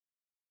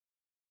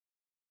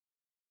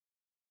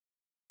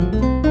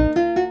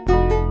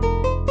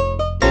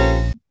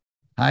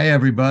Hi,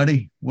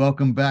 everybody.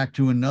 Welcome back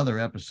to another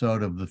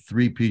episode of the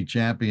 3P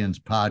Champions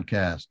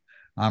podcast.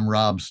 I'm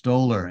Rob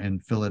Stoller in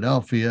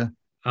Philadelphia.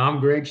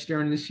 I'm Greg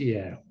Stern in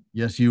Seattle.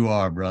 Yes, you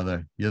are,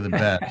 brother. You're the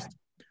best.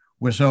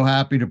 We're so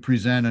happy to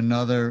present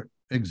another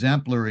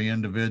exemplary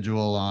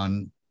individual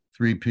on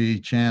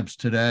 3P Champs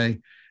today.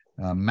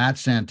 Matt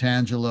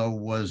Santangelo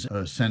was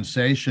a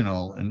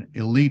sensational, an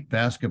elite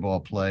basketball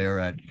player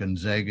at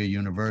Gonzaga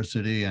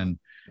University and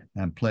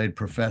played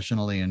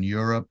professionally in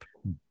Europe.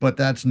 But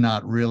that's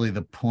not really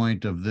the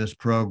point of this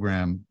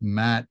program.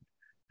 Matt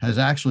has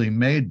actually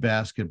made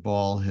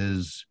basketball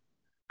his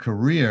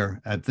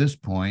career at this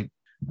point,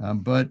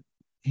 but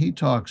he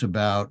talks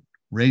about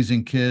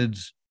raising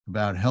kids,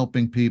 about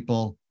helping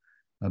people,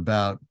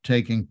 about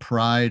taking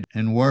pride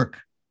in work.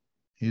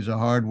 He's a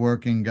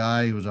hardworking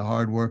guy. He was a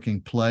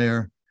hardworking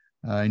player.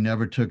 He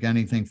never took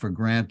anything for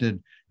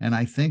granted. And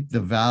I think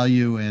the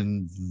value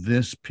in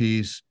this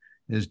piece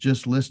is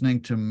just listening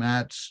to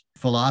Matt's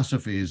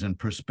philosophies and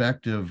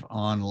perspective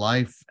on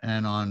life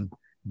and on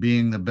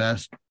being the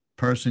best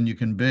person you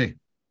can be.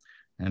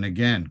 And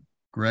again,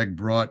 Greg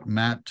brought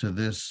Matt to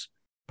this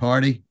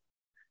party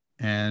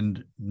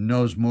and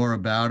knows more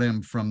about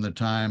him from the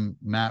time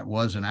Matt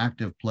was an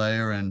active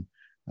player and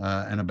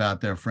about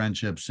their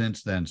friendship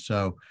since then.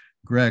 So,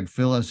 Greg,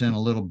 fill us in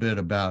a little bit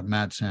about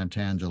Matt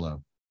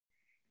Santangelo.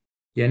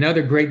 Yeah,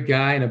 another great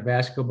guy and a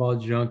basketball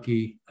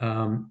junkie.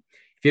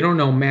 If you don't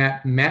know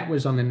Matt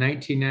was on the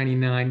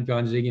 1999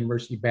 Gonzaga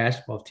University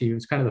basketball team.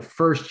 It's kind of the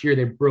first year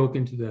they broke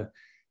into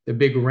the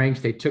big ranks.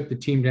 They took the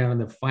team down in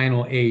the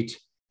final eight,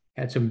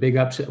 had some big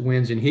upset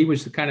wins, and he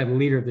was the kind of the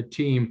leader of the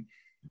team.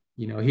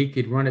 You know, he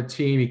could run a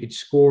team, he could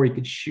score, he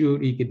could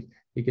shoot, he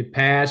could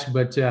pass.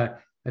 But I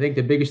think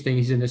the biggest thing,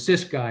 he's an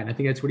assist guy, and I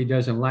think that's what he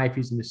does in life.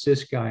 He's an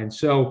assist guy, and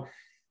so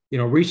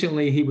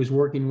recently he was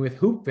working with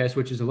Hoop Fest,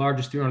 which is the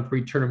largest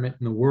 3-on-3 tournament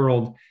in the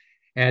world,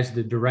 as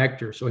the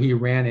director. So he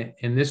ran it.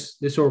 And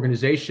this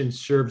organization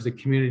serves the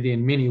community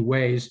in many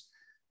ways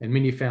and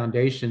many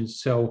foundations.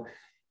 So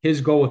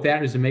his goal with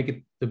that is to make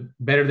it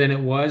better than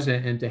it was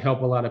and to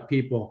help a lot of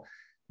people.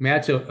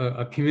 Matt's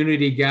a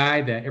community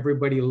guy that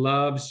everybody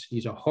loves.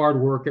 He's a hard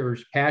worker.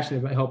 He's passionate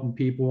about helping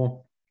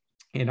people.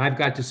 And I've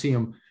got to see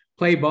him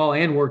play ball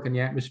and work in the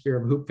atmosphere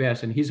of Hoop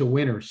Fest, and he's a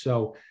winner.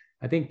 So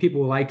I think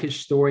people will like his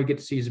story, get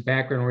to see his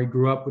background where he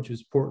grew up, which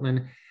was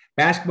Portland.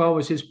 Basketball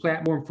was his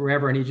platform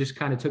forever, and he just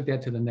kind of took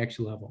that to the next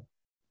level.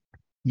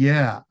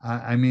 Yeah,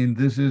 I mean,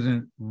 this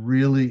isn't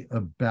really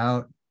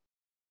about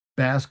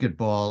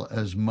basketball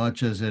as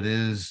much as it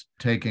is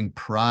taking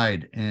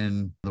pride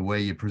in the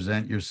way you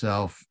present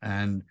yourself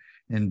and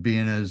in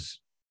being as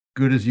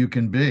good as you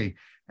can be.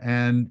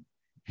 And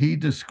he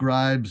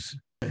describes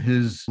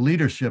his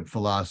leadership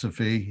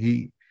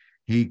philosophy.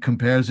 He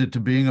compares it to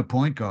being a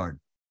point guard,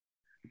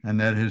 and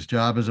that his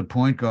job as a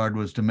point guard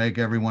was to make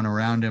everyone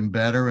around him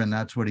better. And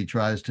that's what he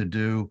tries to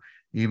do,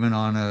 even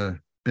on a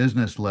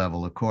business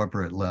level, a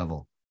corporate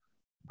level.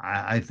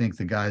 I think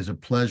the guy's a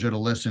pleasure to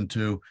listen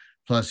to.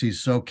 Plus, he's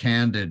so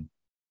candid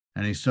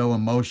and he's so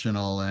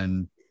emotional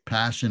and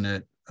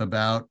passionate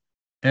about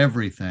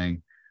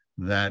everything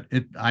that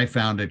I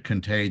found it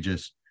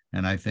contagious.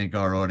 And I think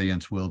our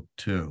audience will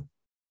too.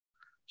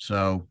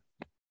 So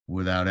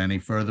without any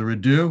further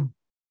ado,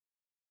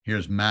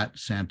 here's Matt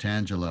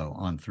Santangelo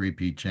on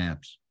 3P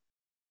Champs.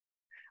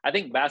 I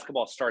think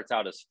basketball starts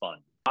out as fun.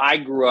 I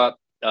grew up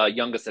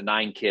youngest of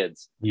 9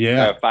 kids.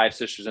 Yeah. I have 5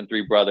 sisters and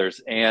 3 brothers.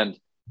 And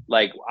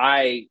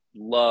I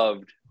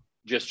loved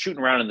just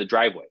shooting around in the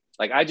driveway.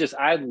 I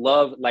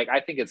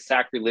think it's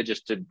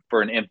sacrilegious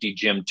for an empty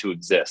gym to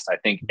exist. I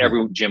think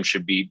every gym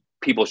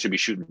people should be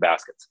shooting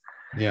baskets.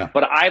 Yeah.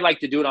 But I like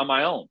to do it on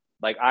my own.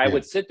 I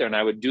would sit there and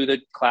I would do the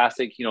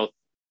classic,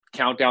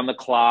 count down the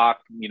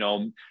clock,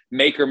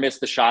 make or miss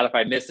the shot. If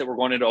I miss it, we're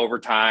going into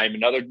overtime.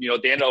 Another, at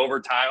the end of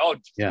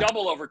overtime,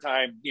 double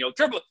overtime,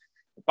 triple.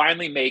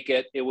 Finally make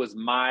it. It was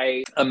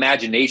my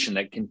imagination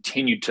that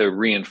continued to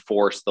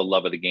reinforce the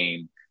love of the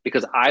game,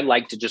 because I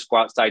like to just go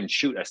outside and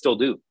shoot. I still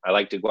do. I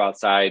like to go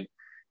outside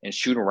and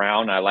shoot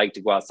around. I like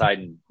to go outside,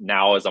 and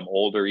now as I'm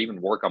older,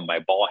 even work on my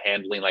ball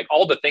handling,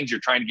 all the things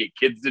you're trying to get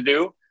kids to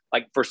do.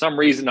 For some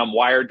reason, I'm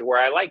wired to where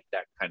I like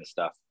that kind of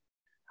stuff.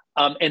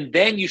 And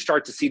then you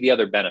start to see the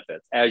other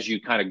benefits as you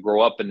kind of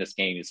grow up in this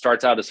game. It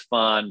starts out as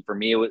fun. For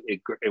me,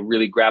 it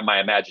really grabbed my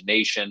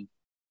imagination.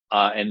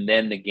 And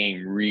then the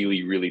game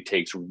really, really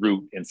takes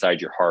root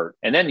inside your heart.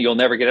 And then you'll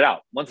never get it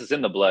out. Once it's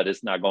in the blood,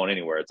 it's not going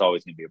anywhere. It's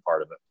always going to be a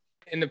part of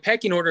it. In the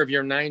pecking order of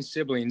your 9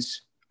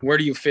 siblings, where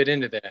do you fit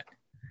into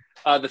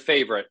that? The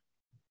favorite.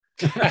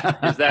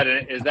 Is that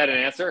an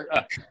answer?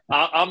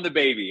 I'm the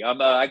baby. I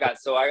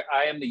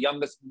am the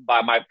youngest.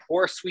 By my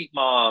poor sweet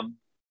mom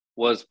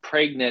was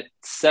pregnant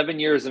 7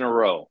 years in a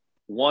row.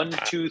 1,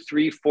 2,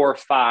 3, 4,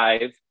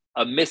 5,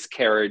 a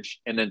miscarriage,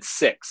 and then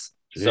 6.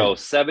 Jeez. So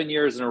 7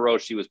 years in a row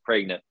she was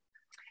pregnant.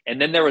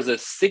 And then there was a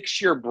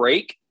 6-year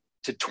break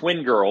to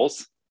twin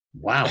girls.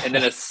 Wow. And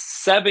then a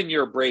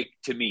 7-year break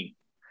to me.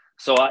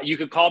 So you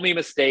could call me a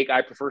mistake.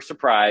 I prefer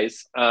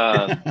surprise.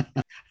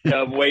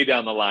 Way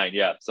down the line.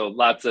 Yeah. So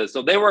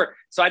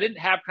so I didn't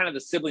have kind of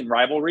the sibling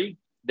rivalry.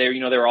 They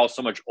were all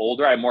so much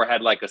older. I more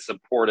had like a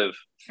supportive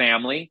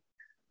family.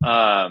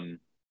 And,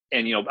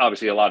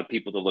 obviously a lot of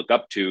people to look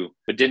up to,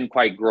 but didn't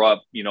quite grow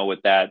up,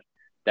 with that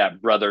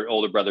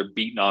older brother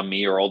beating on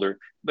me or older,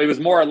 but it was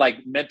more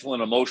like mental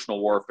and emotional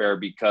warfare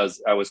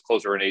because I was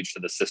closer in age to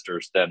the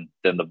sisters than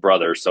the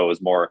brother. So it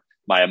was more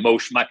my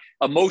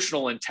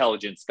emotional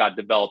intelligence got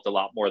developed a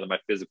lot more than my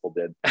physical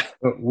did.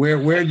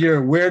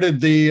 Where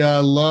did the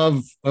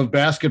love of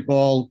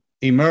basketball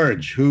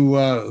emerge? Who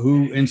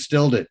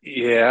instilled it?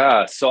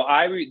 Yeah. So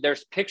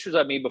there's pictures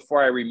of me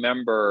before I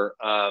remember,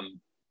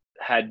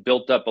 had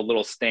built up a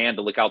little stand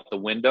to look out the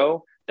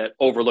window that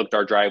overlooked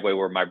our driveway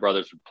where my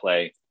brothers would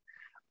play.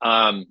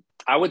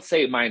 I would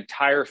say my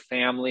entire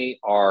family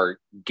are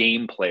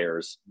game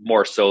players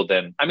more so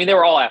than, they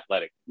were all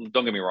athletic.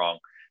 Don't get me wrong.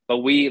 But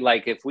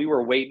if we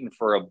were waiting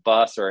for a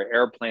bus or an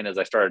airplane as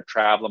I started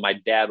traveling, my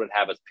dad would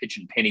have us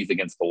pitching pennies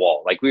against the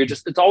wall.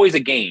 It's always a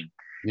game.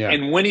 Yeah.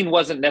 And winning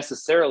wasn't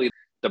necessarily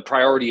the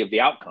priority of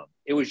the outcome.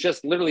 It was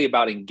just literally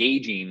about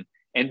engaging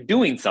and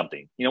doing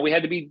something. We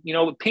had to be,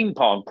 ping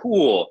pong,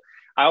 pool.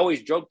 I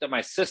always joked that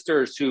my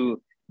sisters who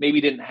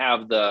maybe didn't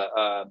have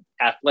the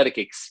athletic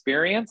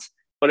experience,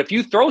 but if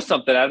you throw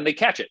something at them, they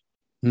catch it.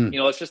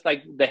 It's just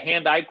like the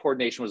hand-eye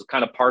coordination was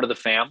kind of part of the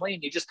family,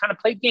 and you just kind of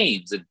played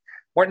games and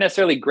weren't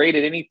necessarily great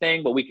at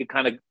anything, but we could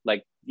kind of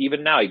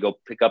even now you go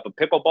pick up a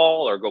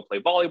pickleball or go play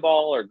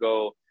volleyball or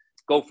go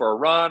for a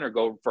run or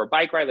go for a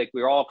bike ride.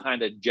 We were all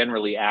kind of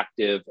generally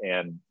active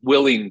and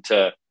willing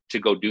to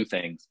go do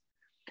things.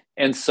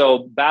 And so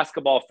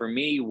basketball for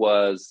me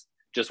was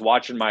just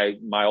watching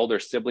my older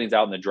siblings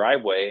out in the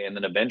driveway. And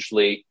then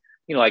eventually,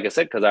 like I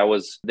said,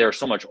 because they're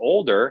so much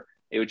older,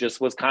 it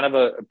was kind of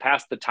a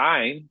pass the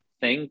time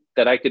thing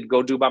that I could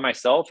go do by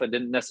myself. I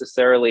didn't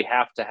necessarily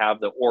have to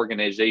have the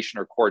organization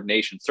or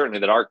coordination, certainly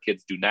that our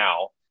kids do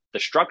now. The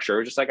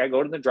structure, just like I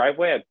go to the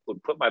driveway, I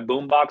would put my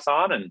boom box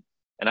on and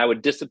I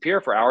would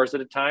disappear for hours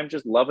at a time,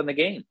 just loving the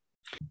game.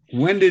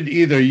 When did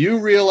either you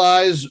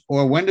realize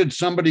or when did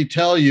somebody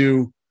tell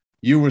you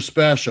you were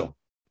special?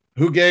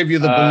 Who gave you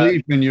the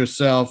belief in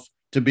yourself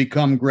to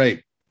become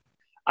great?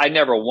 I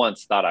never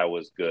once thought I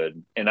was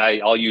good. And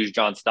I'll use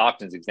John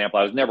Stockton's example.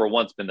 I was never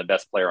once been the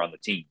best player on the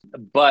team,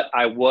 but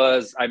I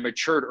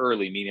matured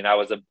early, meaning I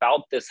was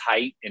about this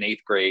height in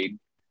 8th grade.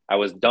 I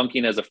was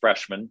dunking as a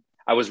freshman.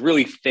 I was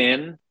really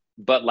thin,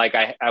 but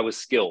I was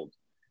skilled.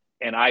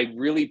 And I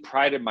really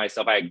prided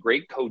myself. I had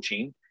great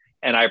coaching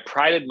and I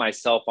prided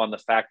myself on the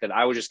fact that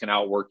I was just going to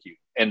outwork you.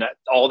 And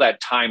all that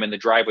time in the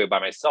driveway by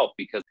myself,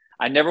 because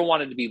I never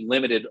wanted to be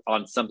limited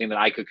on something that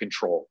I could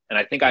control. And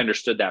I think I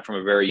understood that from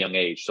a very young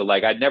age. So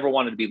I never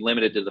wanted to be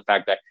limited to the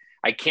fact that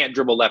I can't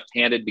dribble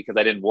left-handed because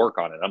I didn't work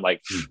on it. I'm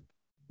like,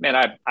 man,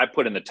 I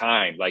put in the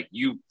time.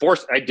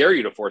 I dare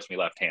you to force me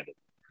left-handed,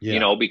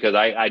 because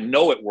I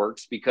know it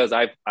works because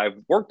I've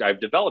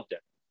developed it.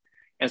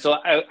 And so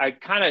I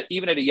kind of,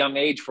 even at a young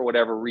age, for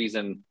whatever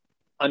reason,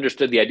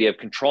 understood the idea of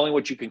controlling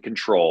what you can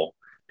control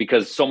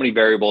because so many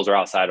variables are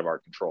outside of our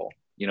control.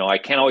 I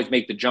can't always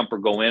make the jumper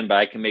go in, but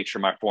I can make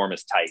sure my form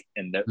is tight.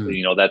 And that,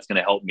 that's going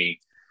to help me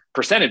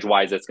percentage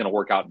wise. That's going to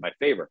work out in my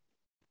favor.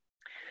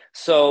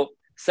 So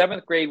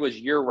 7th grade was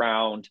year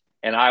round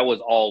and I was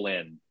all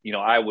in,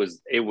 I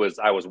was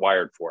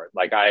wired for it.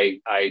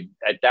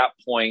 At that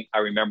point, I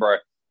remember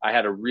I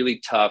had a really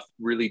tough,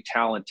 really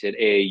talented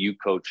AAU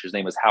coach. His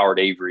name was Howard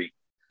Avery.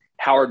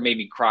 Howard made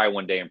me cry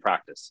one day in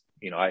practice.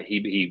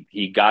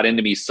 He got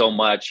into me so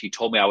much. He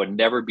told me I would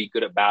never be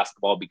good at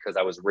basketball because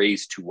I was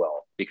raised too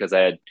well, because I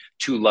had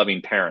 2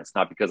 loving parents,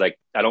 not because I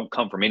don't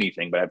come from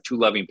anything, but I have 2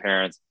 loving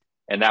parents.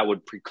 And that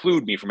would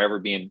preclude me from ever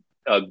being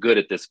good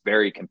at this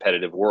very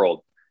competitive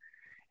world.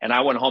 And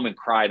I went home and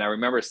cried. And I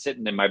remember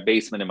sitting in my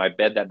basement in my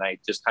bed that night,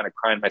 just kind of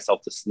crying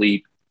myself to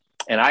sleep.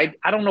 And I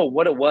don't know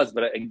what it was,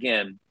 but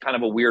again, kind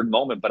of a weird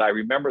moment. But I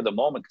remember the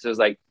moment because it was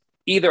like,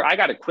 either I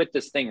got to quit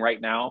this thing right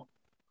now,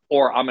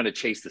 or I'm going to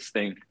chase this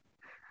thing.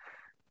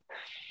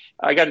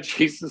 I got to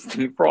chase this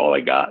thing for all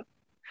I got.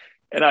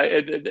 And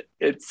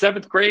at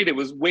 7th grade, it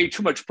was way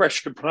too much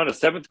pressure to put on a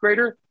 7th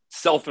grader,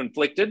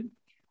 self-inflicted.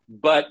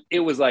 But it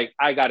was like,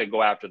 I got to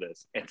go after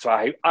this. And so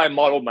I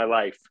modeled my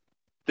life.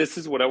 This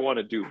is what I want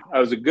to do. I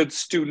was a good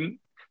student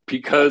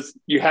because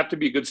you have to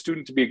be a good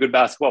student to be a good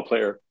basketball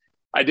player.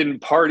 I didn't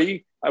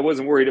party. I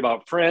wasn't worried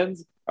about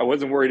friends. I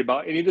wasn't worried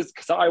about any of this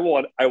because I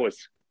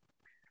was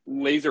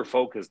laser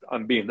focused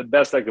on being the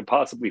best I could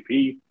possibly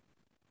be.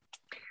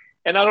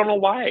 And I don't know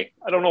why.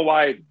 I don't know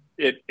why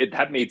it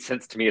had made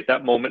sense to me at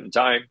that moment in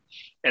time.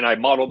 And I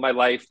modeled my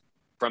life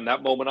from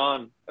that moment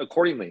on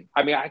accordingly.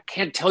 I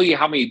can't tell you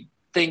how many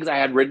things I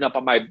had written up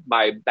on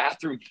my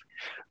bathroom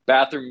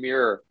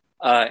mirror.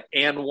 And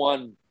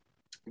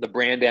the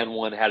brand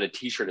And1 had a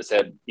t-shirt that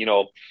said,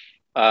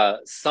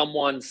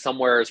 someone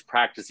somewhere is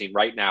practicing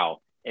right now.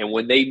 And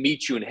when they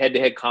meet you in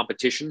head-to-head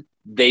competition,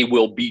 they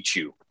will beat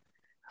you.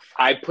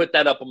 I put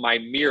that up on my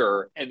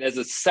mirror. And as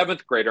a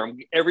seventh grader, I'm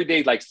every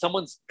day, like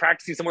someone's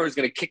practicing somewhere who's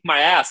going to kick my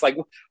ass. Like,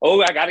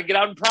 oh, I got to get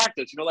out and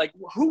practice, like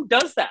who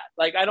does that?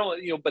 Like, I don't,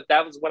 but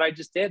that was what I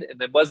just did.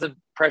 And it wasn't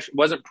pressure,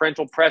 wasn't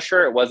parental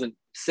pressure. It wasn't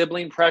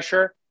sibling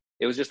pressure.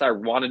 It was just, I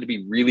wanted to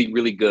be really,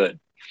 really good.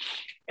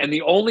 And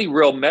the only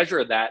real measure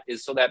of that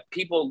is so that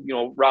people,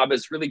 Rob,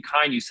 is really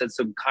kind. You said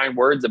some kind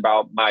words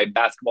about my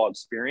basketball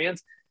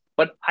experience,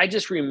 but I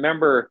just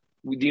remember,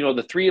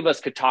 the three of us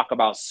could talk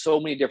about so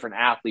many different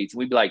athletes. And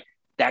we'd be like,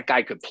 that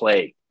guy could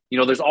play.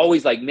 There's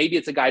always like, maybe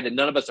it's a guy that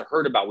none of us have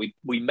heard about.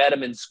 We met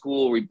him in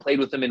school. We played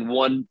with him in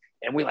one,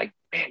 and we're like,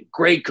 man,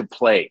 Greg could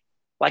play.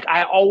 Like,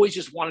 I always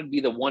just wanted to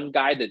be the one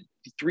guy that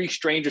three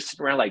strangers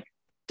sitting around like,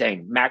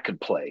 dang, Matt could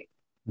play.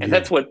 And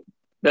that's what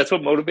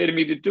motivated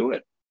me to do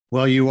it.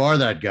 Well, you are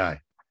that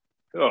guy.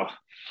 Oh,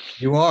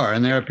 you are.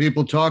 And there are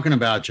people talking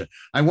about you.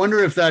 I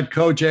wonder if that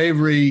Coach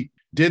Avery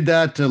did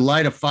that to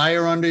light a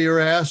fire under your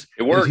ass.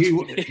 It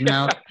worked.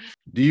 Now,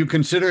 do you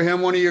consider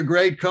him one of your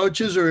great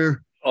coaches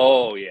or?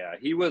 Oh, yeah.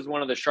 He was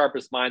one of the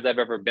sharpest minds I've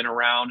ever been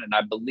around. And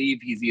I believe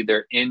he's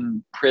either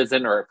in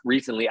prison or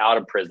recently out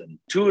of prison.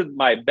 Two of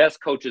my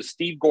best coaches,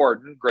 Steve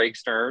Gordon, Greg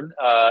Stern,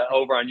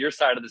 over on your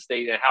side of the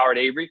state, and Howard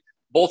Avery,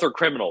 both are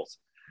criminals.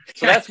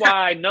 So that's why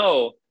I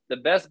know the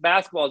best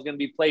basketball is going to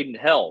be played in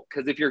hell.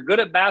 Because if you're good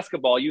at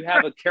basketball, you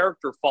have a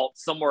character fault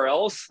somewhere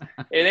else.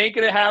 It ain't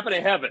going to happen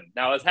in heaven.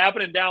 Now, it's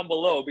happening down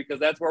below because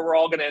that's where we're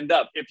all going to end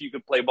up if you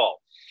could play ball.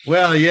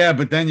 Well, yeah,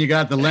 but then you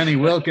got the Lenny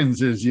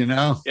Wilkinses,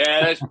 Yeah,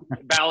 that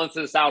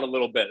balances out a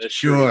little bit. That's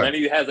sure. True.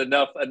 Lenny has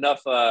enough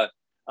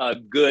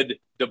good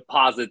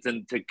deposits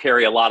and to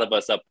carry a lot of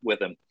us up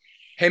with him.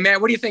 Hey,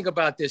 Matt, what do you think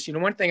about this?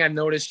 One thing I've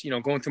noticed,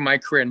 going through my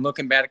career and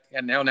looking back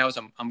at now as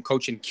I'm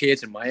coaching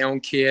kids and my own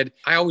kid,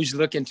 I always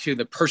look into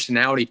the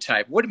personality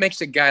type. What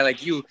makes a guy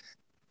like you?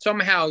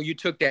 Somehow you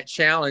took that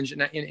challenge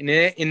and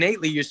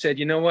innately you said,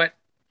 you know what?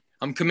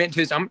 I'm committed to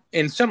this. I'm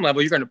in some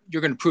level, you're going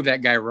to prove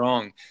that guy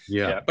wrong.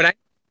 Yeah. But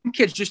some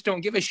kids just don't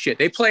give a shit.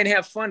 They play and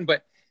have fun.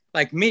 But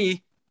like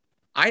me,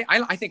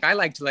 I think I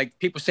like to like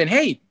people saying,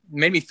 hey,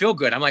 made me feel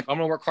good. I'm like, I'm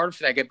going to work harder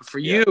for that guy. But for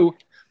you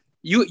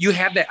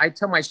have that. I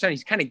tell my son,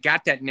 he's kind of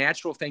got that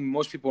natural thing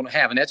most people don't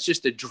have. And that's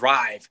just a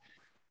drive,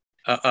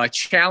 a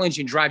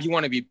challenging drive. You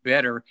want to be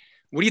better.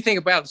 What do you think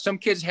about it? Some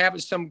kids have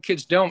it, some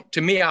kids don't.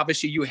 To me,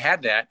 obviously, you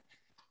had that.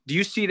 Do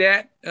you see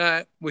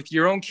that with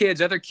your own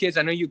kids, other kids?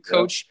 I know you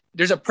coach. Yeah.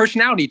 There's a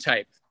personality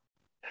type.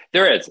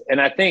 There is. And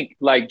I think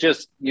like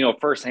just,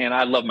 firsthand,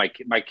 I love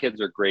my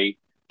kids are great.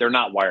 They're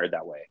not wired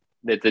that way.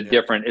 It's a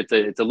different, it's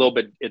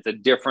a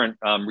different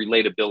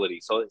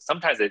relatability. So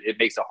sometimes it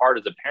makes it hard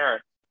as a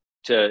parent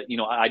to,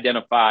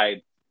 identify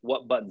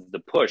what buttons to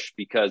push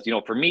because,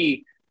 for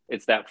me,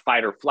 it's that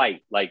fight or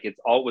flight. Like it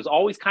was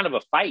always kind of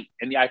a fight.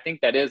 And I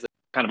think that is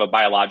kind of a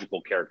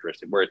biological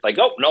characteristic where it's like,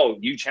 oh no,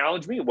 you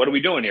challenge me. What are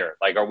we doing here?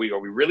 Like, are we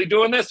really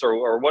doing this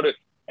or what?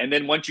 And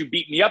then once you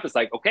beat me up, it's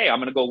like, okay, I'm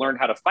going to go learn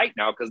how to fight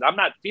now because I'm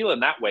not feeling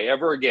that way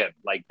ever again.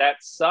 Like that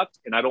sucked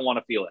and I don't want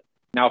to feel it.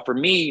 Now for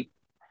me,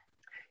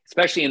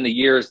 especially in the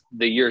years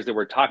that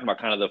we're talking about,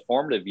 kind of the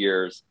formative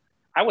years,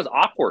 I was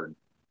awkward.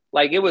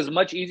 Like it was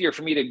much easier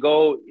for me to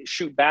go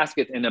shoot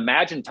baskets and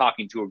imagine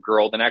talking to a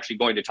girl than actually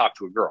going to talk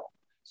to a girl.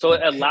 So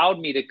it allowed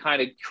me to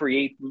kind of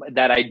create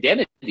that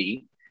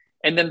identity.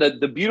 And then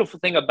the beautiful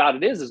thing about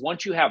it is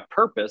once you have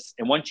purpose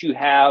and once you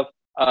have,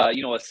 a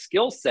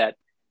skill set,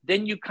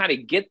 then you kind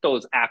of get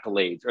those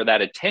accolades or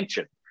that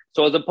attention.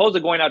 So as opposed to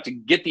going out to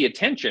get the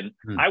attention,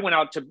 I went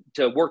out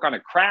to work on a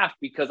craft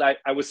because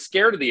I was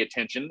scared of the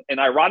attention. And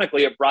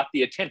ironically, it brought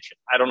the attention.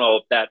 I don't know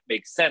if that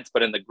makes sense,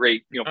 but in the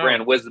great,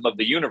 grand wisdom of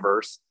the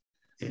universe,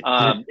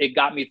 it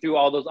got me through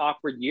all those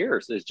awkward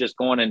years. Is just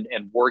going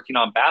and working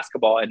on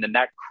basketball. And then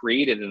that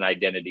created an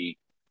identity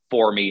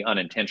for me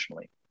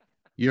unintentionally.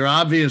 You're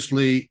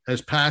obviously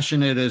as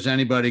passionate as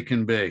anybody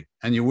can be,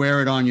 and you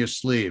wear it on your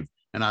sleeve.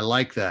 And I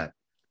like that.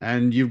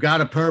 And you've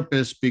got a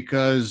purpose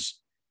because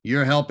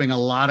you're helping a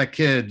lot of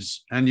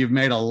kids and you've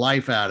made a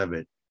life out of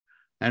it.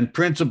 And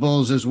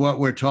principles is what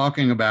we're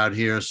talking about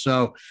here.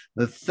 So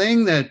the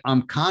thing that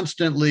I'm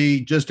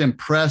constantly just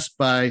impressed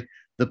by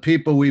the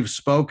people we've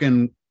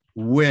spoken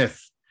with,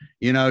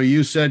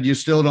 you said you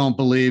still don't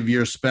believe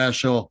you're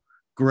special.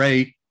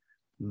 Great.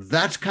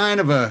 That's kind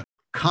of a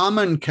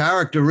common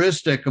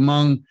characteristic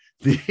among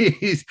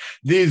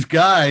these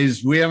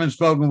guys. We haven't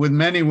spoken with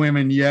many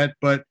women yet,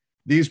 but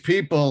these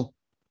people,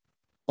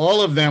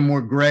 all of them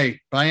were great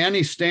by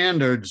any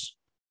standards,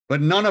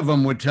 but none of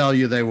them would tell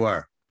you they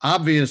were.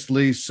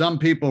 Obviously, some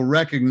people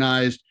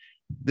recognized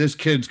this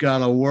kid's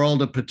got a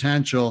world of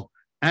potential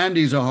and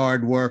he's a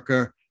hard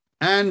worker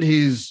and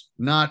he's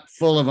not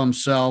full of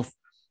himself.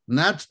 And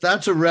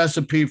that's a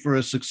recipe for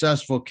a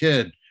successful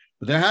kid.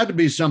 But there had to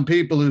be some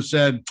people who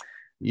said,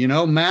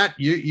 Matt,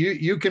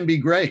 you can be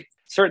great.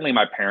 Certainly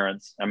my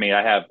parents. I mean,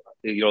 I have,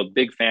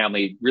 big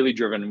family, really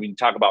driven. When you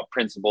talk about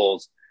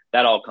principles,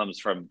 that all comes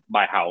from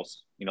my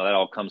house. That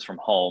all comes from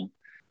home.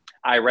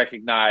 I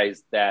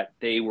recognize that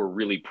they were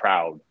really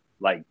proud.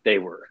 Like they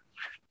were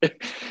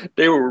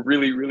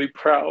really, really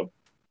proud.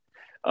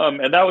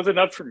 And that was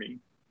enough for me.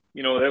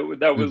 You know,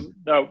 there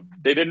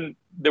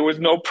was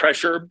no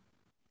pressure.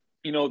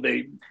 You know,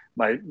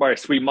 my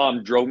sweet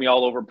mom drove me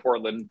all over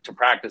Portland to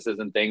practices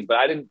and things, but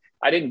I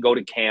didn't go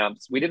to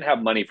camps. We didn't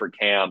have money for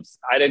camps.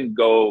 I didn't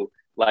go,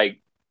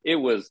 like, it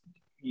was,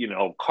 you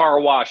know, car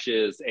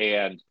washes.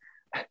 And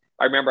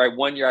I remember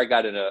one year I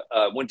got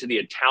went to the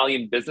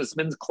Italian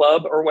Businessmen's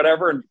Club or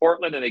whatever in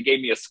Portland, and they gave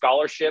me a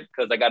scholarship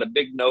because I got a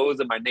big nose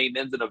and my name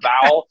ends in a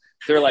vowel.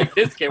 They're like,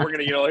 this kid, we're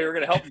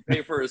gonna help him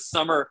pay for his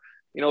summer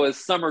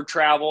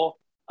travel.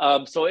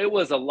 So it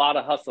was a lot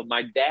of hustle.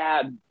 My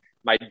dad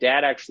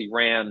actually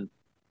ran,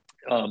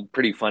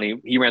 pretty funny.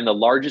 He ran the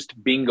largest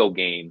bingo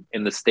game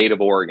in the state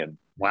of Oregon.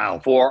 Wow.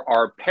 For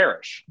our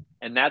parish.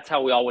 And that's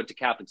how we all went to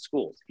Catholic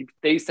schools.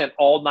 They sent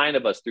all 9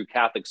 of us through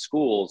Catholic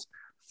schools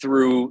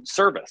through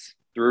service,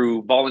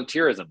 through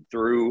volunteerism,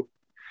 through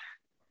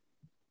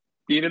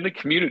being in the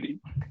community.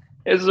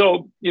 And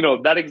so, you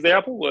know, that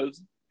example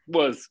was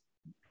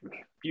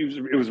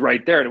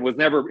right there. And it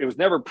was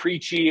never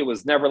preachy. It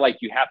was never like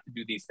you have to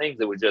do these things.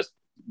 It was just,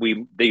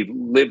 they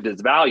lived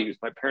as values.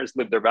 My parents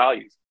lived their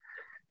values.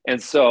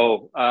 And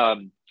so,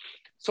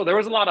 so there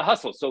was a lot of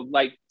hustle. So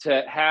like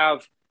to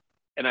have,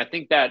 and I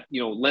think that,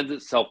 you know, lends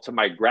itself to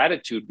my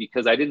gratitude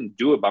because I didn't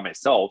do it by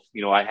myself.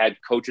 You know, I had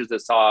coaches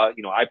that saw,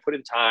 you know, I put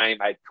in time.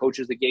 I had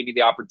coaches that gave me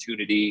the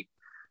opportunity.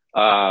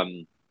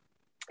 And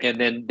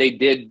then they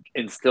did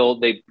instill,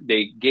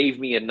 they gave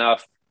me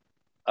enough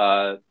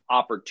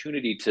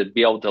opportunity to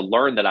be able to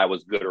learn that I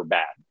was good or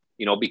bad,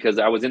 you know, because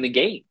I was in the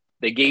game.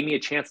 They gave me a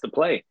chance to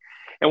play.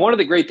 And one of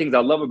the great things I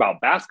love about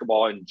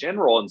basketball in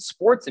general and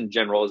sports in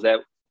general is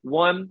that,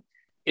 one,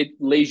 it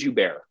lays you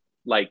bare.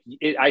 Like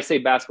I say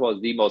basketball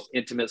is the most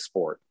intimate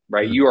sport,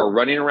 right? Mm-hmm. You are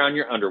running around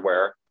your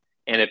underwear.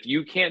 And if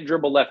you can't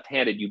dribble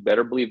left-handed, you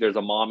better believe there's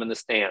a mom in the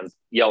stands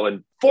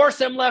yelling,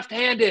 force him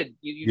left-handed.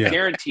 You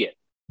guarantee it.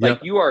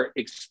 Like you are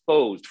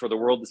exposed for the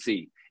world to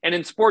see. And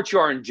in sports, you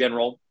are in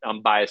general.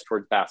 I'm biased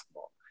towards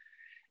basketball.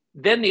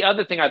 Then the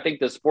other thing I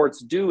think that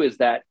sports do is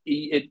that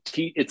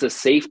it's a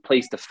safe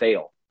place to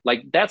fail.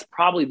 Like that's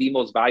probably the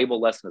most valuable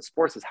lesson of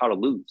sports is how to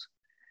lose.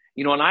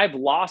 You know, and I've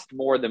lost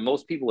more than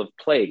most people have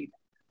played.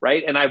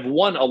 Right. And I've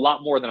won a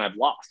lot more than I've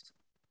lost.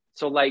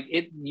 So like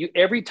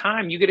every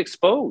time you get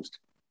exposed,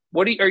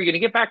 are you going to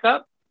get back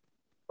up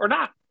or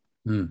not?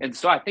 And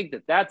so I think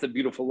that that's a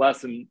beautiful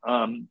lesson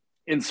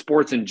in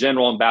sports in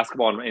general and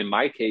basketball in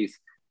my case,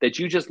 that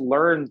you just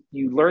learn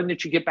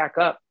that you get back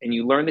up and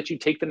you learn that you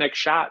take the next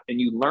shot and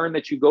you learn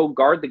that you go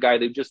guard the guy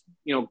that just,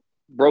 you know,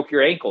 broke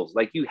your ankles.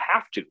 Like you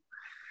have to.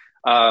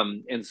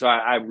 And so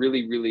I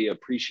really, really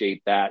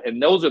appreciate that. And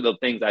those are the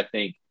things I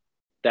think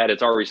that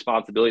it's our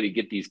responsibility to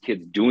get these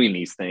kids doing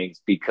these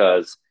things,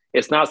 because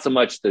it's not so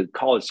much the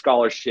college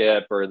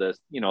scholarship or the,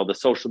 you know, the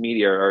social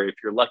media, or if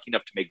you're lucky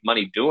enough to make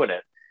money doing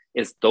it,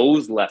 it's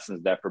those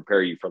lessons that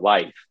prepare you for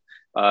life.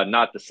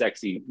 Not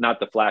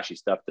the flashy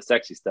stuff, the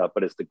sexy stuff,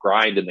 but it's the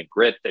grind and the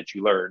grit that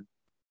you learn.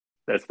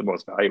 That's the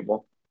most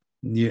valuable.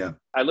 Yeah.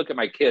 I look at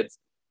my kids,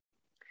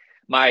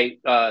 my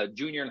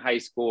junior in high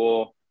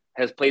school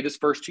has played his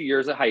first 2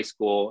 years of high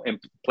school and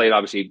played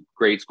obviously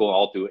grade school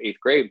all through 8th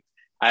grade.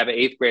 I have an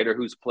 8th grader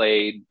who's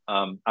played.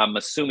 I'm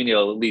assuming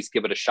he'll at least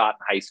give it a shot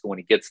in high school when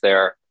he gets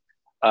there.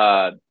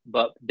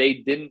 But they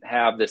didn't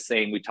have the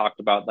same, we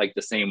talked about like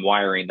the same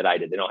wiring that I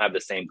did. They don't have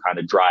the same kind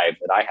of drive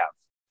that I have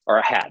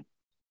or had,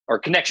 or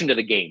connection to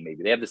the game.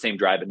 Maybe they have the same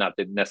drive, but not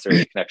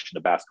necessarily connection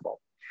to basketball.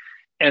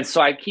 And so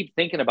I keep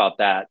thinking about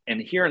that. And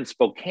here in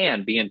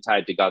Spokane, being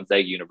tied to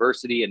Gonzaga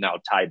University and now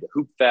tied to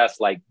Hoop Fest,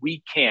 like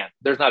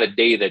there's not a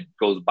day that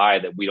goes by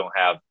that we don't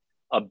have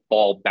a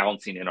ball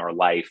bouncing in our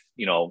life,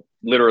 you know,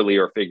 literally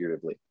or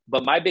figuratively.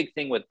 But my big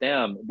thing with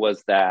them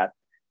was that,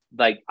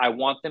 like, I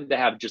want them to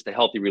have just a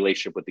healthy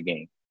relationship with the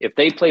game. If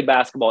they play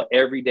basketball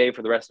every day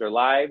for the rest of their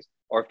lives,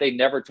 or if they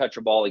never touch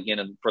a ball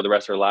again for the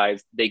rest of their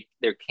lives,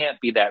 there can't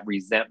be that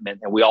resentment.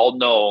 And we all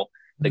know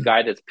the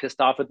guy that's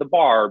pissed off at the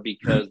bar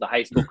because the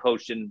high school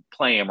coach didn't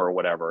play him or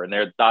whatever. And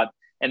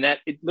that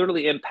it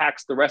literally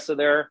impacts the rest of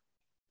their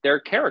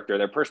character,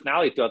 their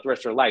personality throughout the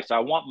rest of their life. So I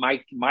want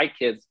my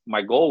kids,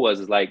 my goal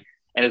was like,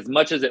 and as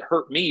much as it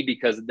hurt me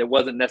because it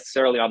wasn't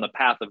necessarily on the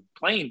path of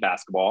playing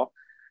basketball,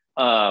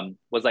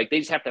 was like, they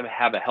just have to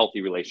have a healthy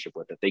relationship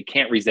with it. They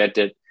can't resent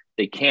it.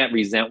 They can't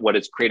resent what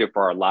it's created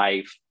for our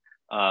life,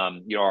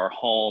 you know, our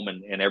home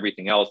and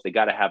everything else. They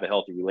got to have a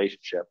healthy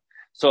relationship.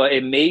 So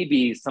it may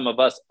be some of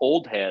us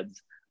old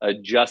heads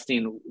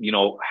adjusting, you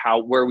know,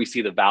 where we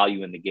see the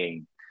value in the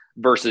game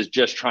versus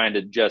just trying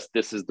to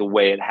this is the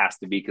way it has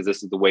to be because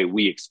this is the way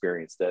we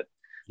experienced it.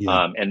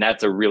 Yeah. And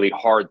that's a really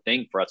hard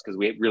thing for us because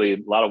we really, a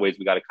lot of ways,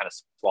 we got to kind of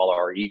swallow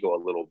our ego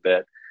a little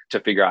bit to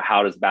figure out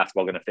how does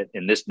basketball going to fit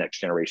in this next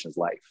generation's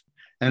life.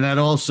 And that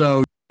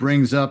also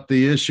brings up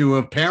the issue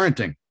of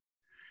parenting.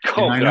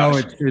 Oh, I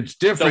know it's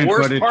different,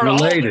 but it's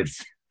related.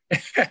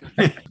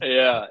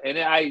 Yeah. And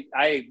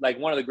I like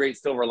one of the great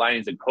silver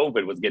linings of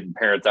COVID was getting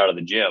parents out of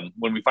the gym.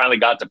 When we finally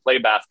got to play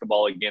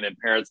basketball again, and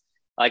parents,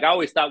 like, I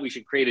always thought we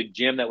should create a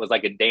gym that was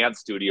like a dance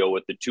studio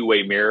with the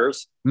two-way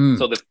mirrors.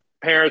 So the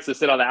parents that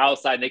sit on the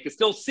outside and they can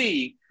still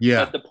see,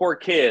 but the poor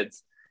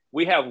kids,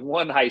 we have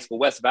one high school,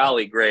 West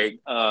Valley, Greg,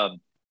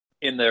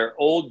 in their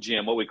old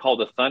gym, what we call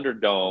the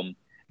Thunderdome,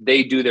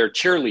 they do their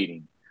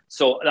cheerleading.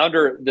 So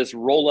under this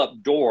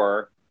roll-up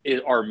door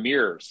are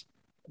mirrors,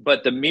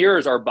 but the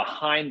mirrors are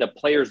behind the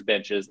players'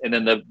 benches, and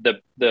then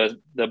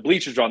the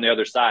bleachers are on the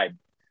other side.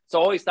 So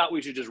I always thought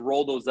we should just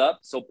roll those up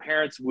so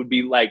parents would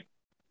be like,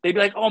 they'd be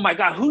like, oh my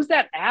God, who's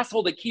that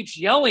asshole that keeps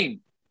yelling?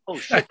 Oh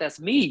shit, that's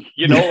me.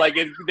 You know, like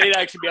they'd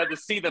actually be able to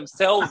see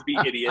themselves be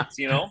idiots,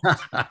 you know?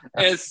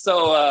 And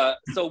so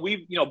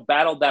we've,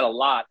 battled that a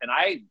lot. And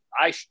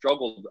I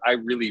struggled. I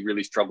really,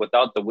 really struggled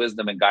without the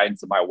wisdom and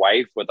guidance of my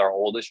wife with our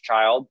oldest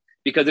child,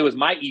 because it was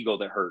my ego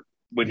that hurt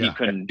when he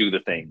couldn't do the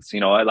things,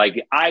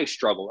 like I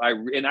struggled.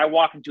 I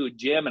walked into a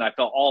gym and I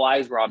felt all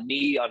eyes were on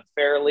me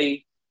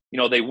unfairly.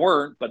 They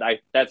weren't, but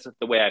that's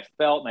the way I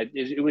felt. And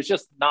it was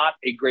just not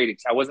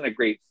I wasn't a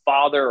great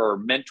father or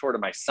mentor to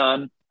my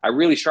son. I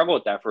really struggled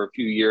with that for a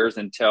few years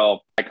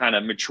until I kind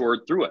of matured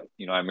through it.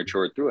 I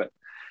matured through it.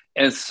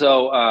 And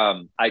so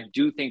I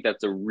do think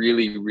that's a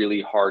really,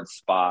 really hard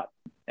spot.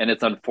 And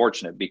it's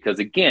unfortunate because,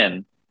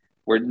 again,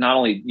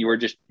 we're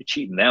just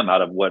cheating them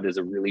out of what is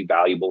a really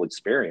valuable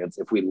experience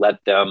if we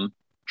let them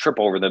trip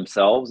over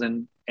themselves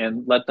and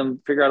let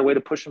them figure out a way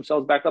to push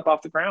themselves back up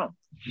off the ground.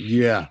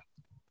 Yeah.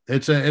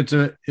 It's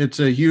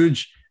a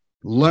huge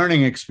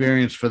learning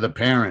experience for the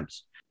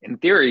parents. In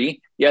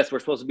theory, yes, we're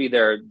supposed to be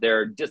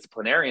their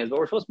disciplinarians, but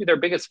we're supposed to be their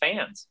biggest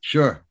fans.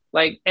 Sure.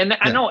 I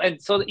know. And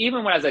so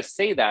even as I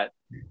say that,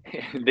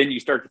 then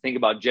you start to think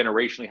about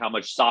generationally how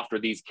much softer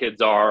these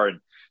kids are. And,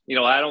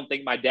 I don't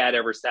think my dad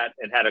ever sat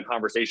and had a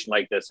conversation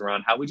like this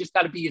around how we just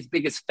got to be his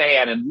biggest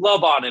fan and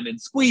love on him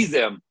and squeeze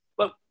him.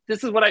 But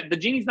this is the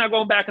genie's not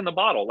going back in the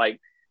bottle.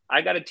 Like,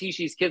 I got to teach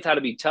these kids how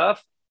to be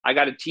tough. I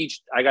got to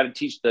teach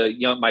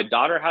my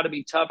daughter how to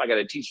be tough. I got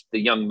to teach the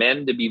young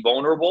men to be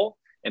vulnerable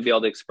and be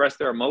able to express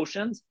their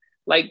emotions.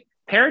 Like,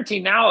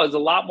 parenting now is a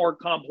lot more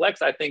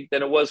complex, I think,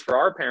 than it was for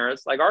our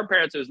parents. Like, our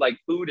parents, it was like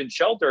food and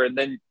shelter, and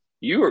then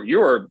you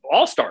were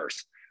all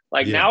stars.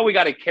 Like, now we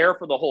got to care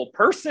for the whole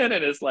person,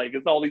 and it's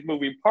all these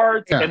moving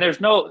parts. Yeah. And there's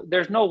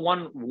no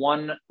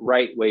one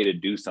right way to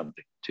do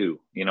something too.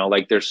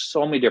 Like, there's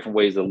so many different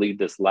ways to lead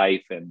this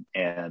life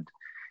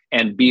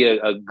and be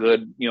a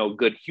good,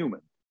 good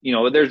human.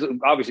 There's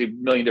obviously a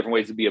million different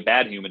ways to be a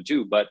bad human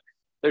too, but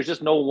there's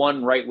just no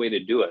one right way to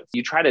do it.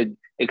 You try to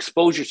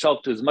expose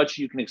yourself to as much as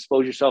you can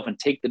expose yourself and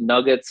take the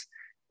nuggets,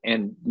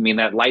 and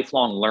that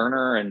lifelong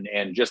learner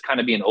and just kind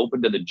of being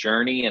open to the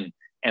journey and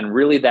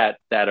really that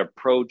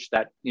approach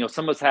that,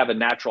 some of us have a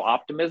natural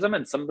optimism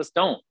and some of us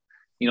don't,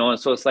 and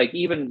so it's like,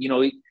 even,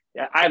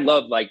 I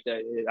love,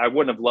 I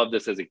wouldn't have loved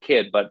this as a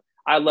kid, but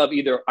I love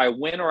either I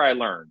win or I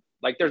learn.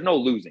 Like, there's no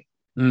losing.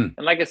 And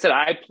like I said,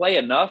 I play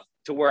enough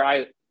to where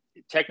I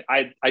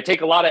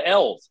take a lot of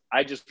L's.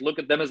 I just look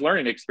at them as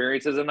learning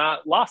experiences and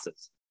not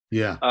losses.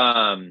 Yeah.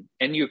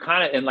 And you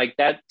kind of, and like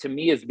that to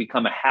me has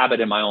become a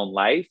habit in my own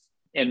life.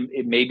 And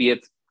maybe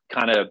it's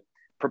kind of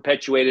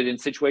perpetuated in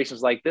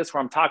situations like this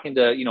where I'm talking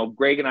to,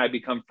 Greg and I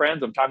become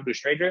friends. I'm talking to a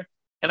stranger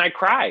and I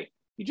cry.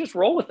 You just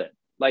roll with it.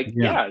 Like,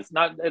 it's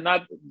not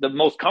the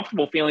most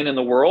comfortable feeling in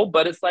the world,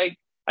 but it's like,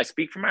 I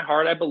speak from my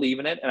heart. I believe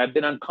in it. And I've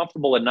been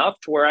uncomfortable enough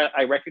to where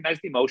I recognize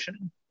the emotion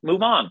and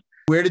move on.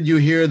 Where did you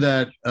hear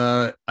that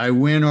I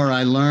win or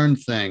I learn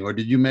thing, or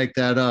did you make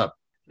that up?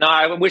 No,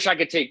 I wish I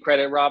could take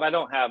credit, Rob.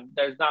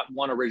 There's not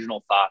one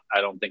original thought. I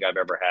don't think I've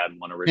ever had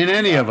one original in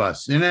any thought. of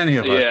us.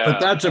 But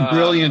that's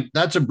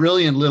a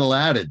brilliant little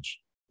adage.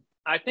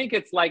 I think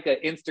it's like an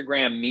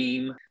Instagram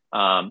meme.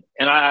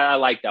 And I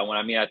like that one.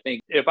 I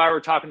think if I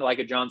were talking to like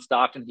a John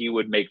Stockton, he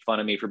would make fun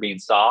of me for being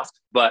soft,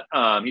 but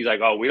he's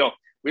like, oh, we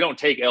don't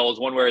take L's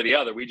one way or the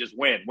other. We just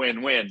win. And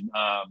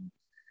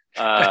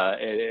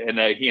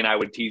he and I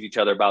would tease each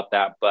other about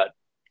that. But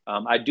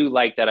I do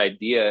like that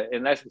idea.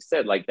 And as we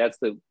said, like, that's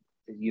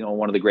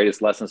one of the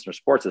greatest lessons in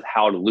sports is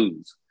how to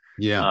lose.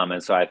 Yeah.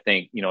 And so I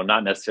think,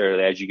 not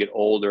necessarily as you get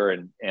older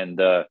and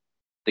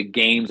the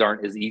games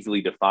aren't as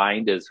easily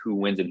defined as who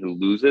wins and who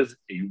loses,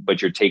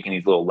 but you're taking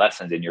these little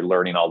lessons and you're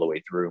learning all the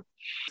way through.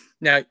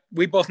 Now,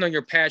 we both know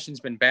your passion's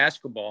been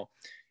basketball,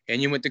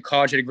 and you went to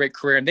college, had a great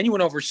career, and then you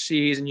went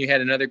overseas and you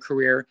had another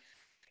career.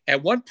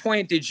 At what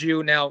point did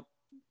you, now,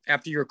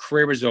 after your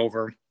career was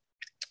over,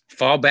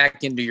 fall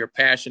back into your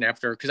passion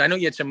after? Because I know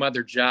you had some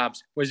other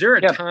jobs. Was there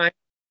a time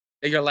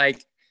that you're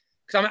like,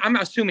 because I'm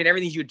assuming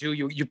everything you do,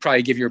 you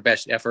probably give your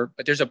best effort,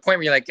 but there's a point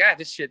where you're like, God,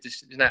 this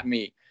is not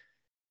me.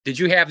 Did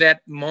you have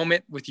that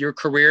moment with your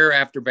career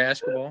after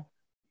basketball?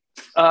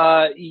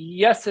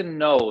 Yes and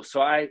no.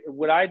 So I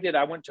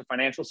went to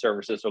financial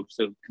services, so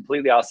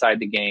completely outside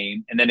the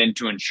game, and then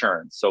into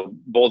insurance. So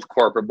both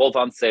corporate, both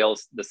on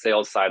sales, the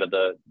sales side of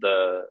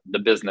the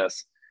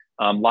business.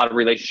 A lot of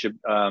relationship.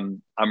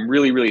 I'm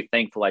really, really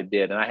thankful I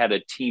did. And I had a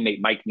teammate,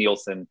 Mike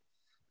Nielsen,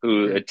 a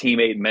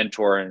teammate and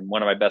mentor and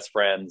one of my best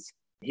friends.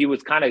 He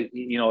was kind of,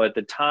 at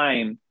the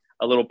time,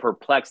 a little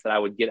perplexed that I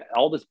would get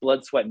all this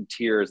blood, sweat, and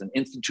tears and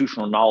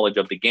institutional knowledge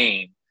of the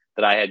game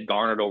that I had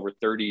garnered over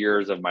 30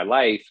 years of my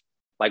life.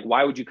 Like,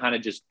 why would you kind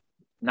of just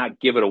not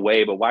give it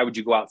away, but why would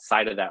you go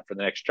outside of that for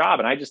the next job?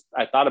 And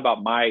I thought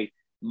about my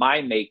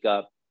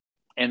makeup,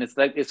 and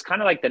it's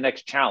kind of like the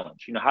next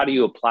challenge. How do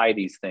you apply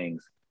these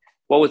things?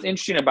 What was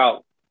interesting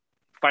about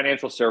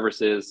financial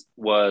services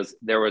was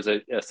there was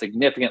a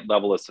significant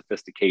level of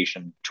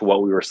sophistication to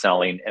what we were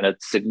selling, and a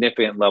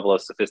significant level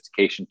of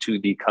sophistication to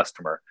the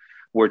customer,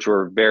 which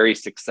were very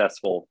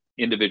successful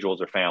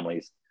individuals or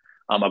families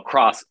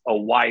across a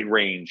wide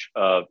range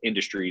of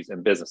industries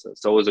and businesses.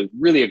 So it was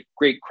really a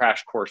great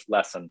crash course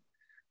lesson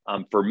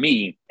for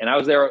me. And I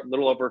was there a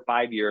little over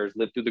 5 years,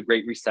 lived through the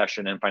Great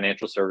Recession in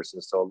financial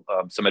services. So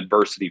some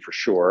adversity for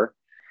sure.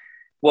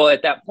 Well,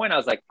 at that point, I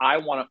was like, I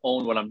want to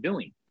own what I'm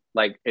doing.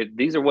 Like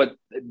these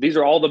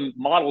are all the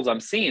models I'm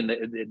seeing.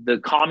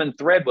 The common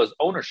thread was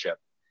ownership.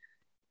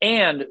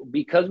 And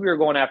because we were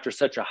going after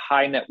such a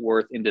high net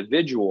worth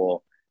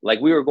individual, like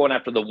we were going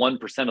after the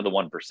 1% of the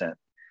 1%.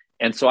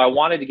 And so I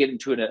wanted to get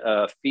into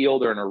a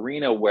field or an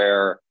arena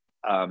where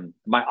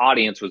my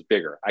audience was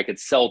bigger. I could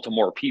sell to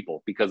more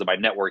people because of my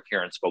network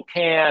here in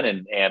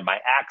Spokane and my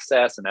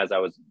access. And as I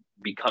was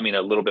becoming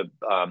a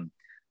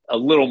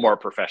little more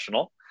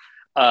professional,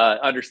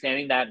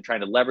 understanding that and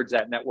trying to leverage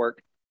that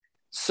network.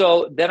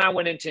 So then I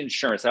went into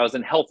insurance. I was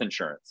in health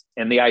insurance.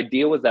 And the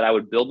idea was that I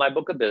would build my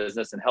book of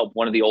business and help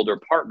one of the older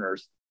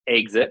partners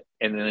exit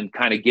and then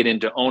kind of get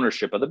into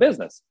ownership of the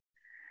business.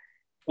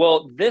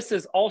 Well, this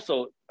is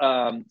also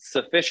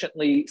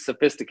sufficiently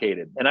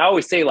sophisticated. And I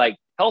always say, like,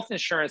 health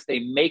insurance, they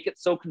make it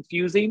so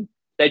confusing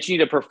that you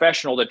need a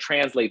professional to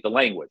translate the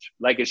language.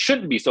 Like, it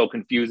shouldn't be so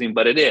confusing,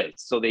 but it is.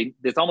 So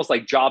it's almost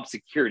like job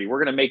security.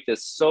 We're going to make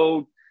this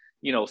so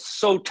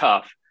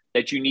tough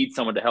that you need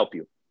someone to help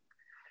you.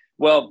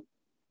 Well,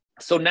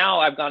 so now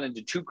I've gone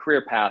into 2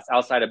 career paths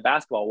outside of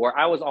basketball where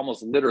I was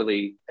almost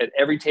literally at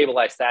every table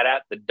I sat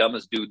at, the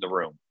dumbest dude in the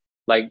room.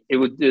 Like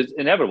it's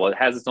inevitable. It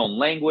has its own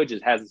language.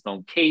 It has its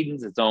own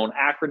cadence, its own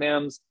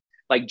acronyms.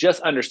 Like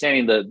just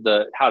understanding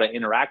the how to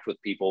interact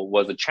with people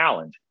was a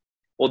challenge.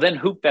 Well, then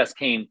Hoop Fest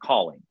came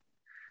calling.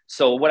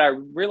 So what I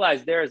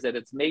realized there is that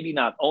it's maybe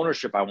not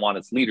ownership I want,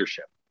 it's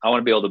leadership. I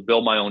want to be able to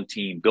build my own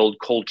team, build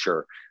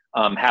culture,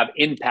 have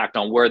impact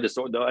on where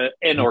the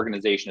end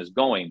organization is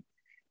going.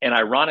 And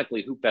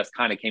ironically, Hoop Fest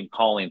kind of came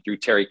calling through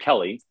Terry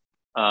Kelly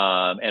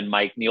and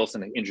Mike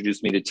Nielsen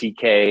introduced me to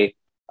TK.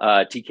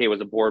 TK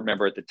was a board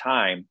member at the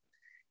time.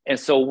 And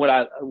so what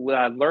I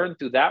learned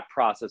through that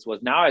process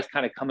was now I was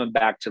kind of coming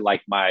back to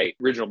like my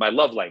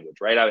love language,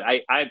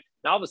 right? I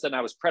now all of a sudden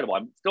I was credible.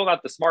 I'm still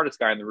not the smartest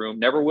guy in the room,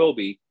 never will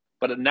be,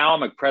 but now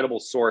I'm a credible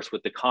source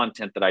with the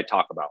content that I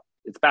talk about.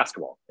 It's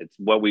basketball. It's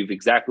what we've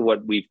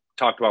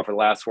talked about for the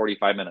last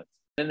 45 minutes.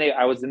 And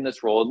I was in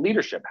this role of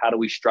leadership. How do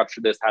we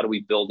structure this? How do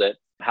we build it?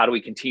 How do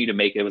we continue to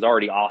make it? It was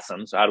already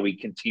awesome. So how do we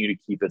continue to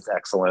keep its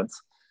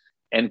excellence?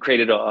 And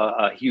created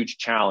a huge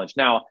challenge.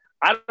 Now,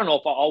 I don't know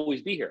if I'll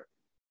always be here.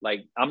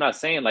 Like, I'm not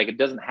saying like it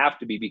doesn't have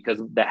to be, because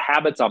the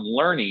habits I'm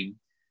learning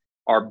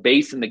are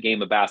based in the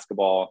game of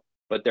basketball,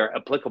 but they're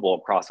applicable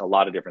across a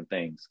lot of different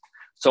things.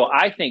 So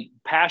I think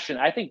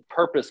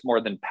purpose more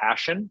than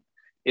passion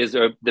is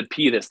the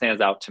P that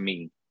stands out to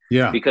me.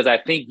 Yeah. Because I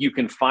think you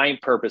can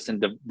find purpose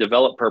and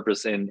develop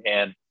purpose and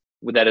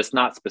that it's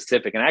not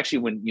specific. And actually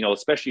when,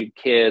 especially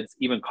kids,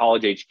 even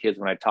college age kids,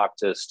 when I talk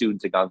to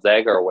students at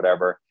Gonzaga or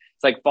whatever,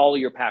 it's like, follow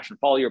your passion.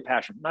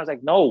 And I was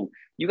like, no,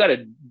 you got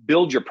to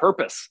build your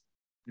purpose.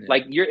 Yeah.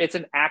 Like it's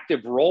an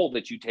active role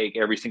that you take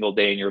every single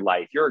day in your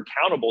life. You're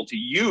accountable to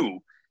you.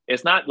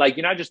 It's not like,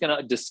 you're not just going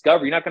to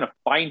discover, you're not going to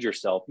find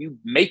yourself. You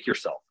make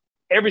yourself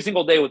every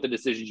single day with the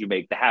decisions you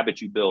make, the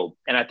habits you build.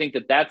 And I think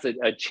that that's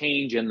a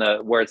change in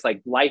where it's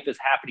like life is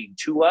happening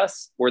to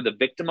us. We're the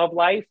victim of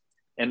life,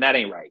 and that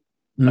ain't right.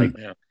 Like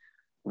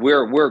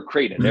we're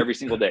creating every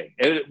single day,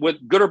 with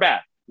good or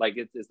bad. Like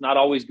it's not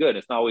always good.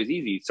 It's not always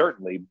easy,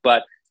 certainly,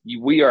 but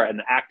we are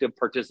an active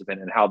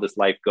participant in how this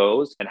life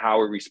goes and how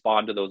we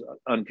respond to those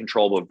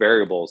uncontrollable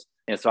variables.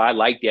 And so I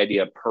like the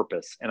idea of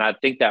purpose. And I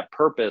think that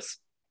purpose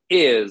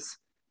is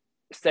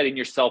setting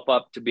yourself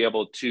up to be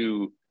able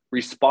to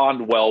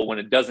respond well when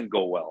it doesn't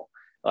go well.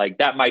 Like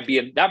that might be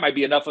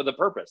enough of the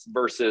purpose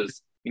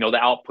versus, the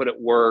output at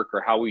work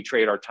or how we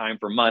trade our time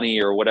for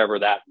money or whatever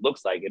that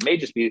looks like. It may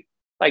just be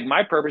like,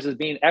 my purpose is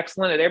being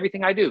excellent at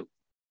everything I do.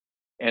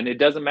 And it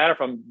doesn't matter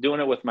if I'm doing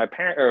it with my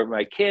parent or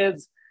my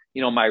kids,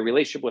 my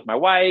relationship with my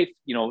wife,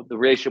 the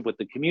relationship with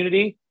the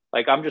community.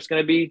 Like I'm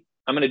going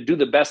to do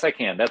the best I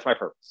can. That's my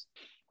purpose.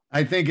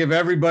 I think if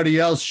everybody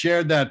else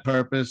shared that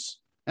purpose,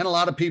 and a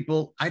lot of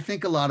people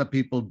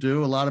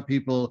do, a lot of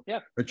people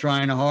are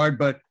trying hard,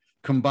 but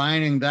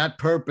combining that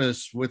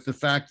purpose with the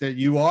fact that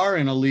you are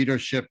in a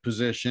leadership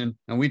position,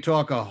 and we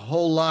talk a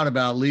whole lot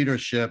about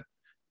leadership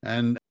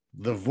and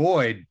the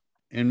void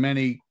in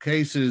many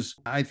cases,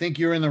 I think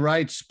you're in the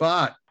right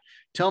spot.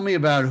 Tell me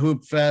about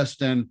Hoop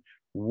Fest and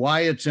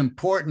why it's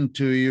important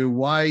to you,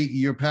 why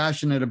you're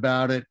passionate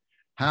about it,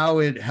 how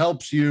it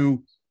helps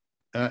you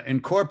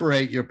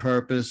incorporate your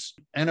purpose,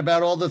 and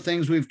about all the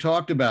things we've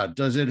talked about.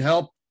 Does it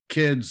help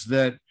kids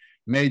that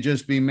may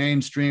just be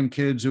mainstream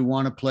kids who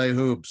want to play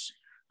hoops?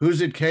 Who's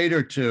it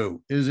catered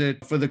to? Is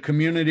it for the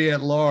community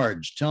at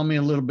large? Tell me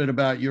a little bit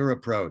about your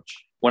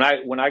approach. When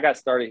I got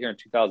started here in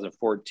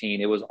 2014,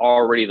 it was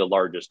already the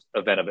largest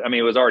event of it. I mean,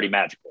 it was already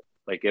magical.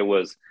 Like it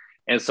was.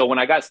 And so when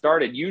I got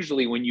started,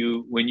 usually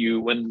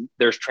when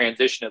there's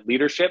transition at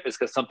leadership, it's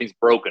because something's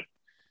broken.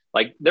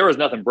 Like there was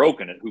nothing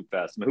broken at Hoop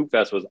Fest. I mean, Hoop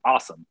Fest was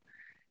awesome.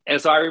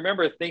 And so I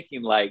remember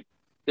thinking like,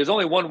 there's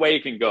only one way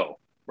it can go,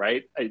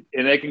 right? And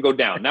it can go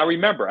down. Now,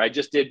 remember, I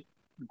just did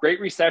Great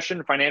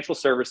Recession, financial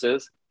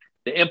services,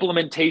 the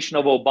implementation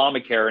of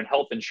Obamacare and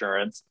health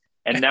insurance.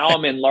 And now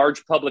I'm in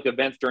large public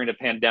events during a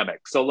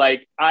pandemic. So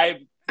like,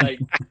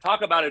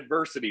 talk about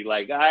adversity.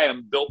 Like I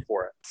am built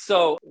for it.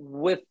 So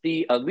with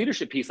the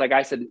leadership piece, like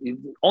I said,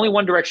 only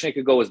one direction it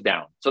could go is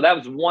down. So that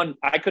was one,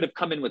 I could have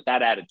come in with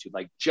that attitude,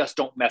 like just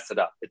don't mess it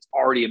up. It's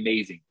already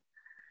amazing.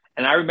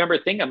 And I remember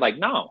thinking, I'm like,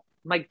 no,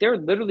 they're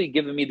literally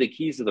giving me the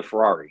keys to the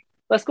Ferrari.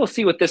 Let's go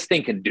see what this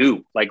thing can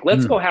do. Like,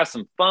 let's go have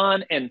some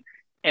fun.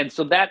 And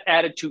so that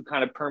attitude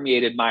kind of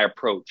permeated my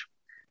approach.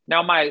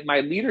 Now,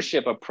 my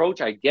leadership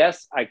approach, I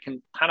guess I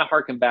can kind of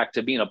harken back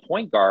to being a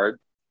point guard.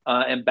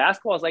 And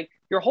basketball is like,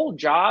 your whole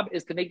job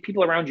is to make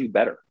people around you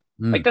better.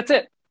 Like, that's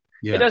it.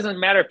 Yeah. It doesn't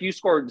matter if you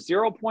score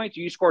 0 points,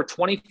 or you score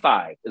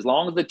 25. As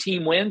long as the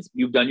team wins,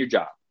 you've done your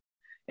job.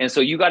 And so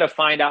you got to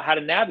find out how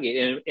to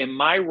navigate. And in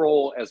my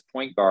role as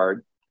point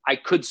guard, I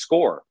could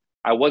score.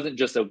 I wasn't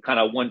just a kind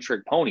of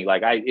one-trick pony.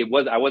 Like I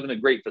wasn't a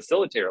great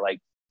facilitator.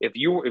 Like if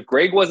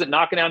Greg wasn't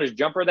knocking down his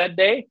jumper that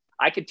day,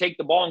 I could take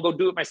the ball and go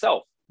do it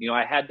myself. You know,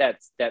 I had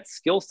that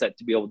skill set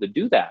to be able to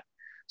do that.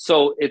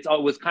 So it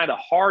was kind of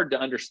hard to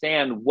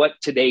understand what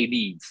today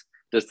needs.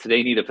 Does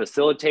today need a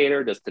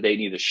facilitator? Does today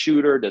need a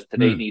shooter? Does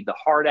today need the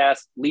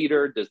hard-ass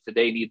leader? Does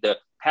today need the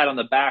pat on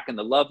the back and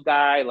the love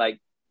guy? Like,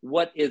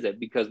 what is it?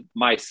 Because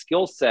my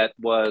skill set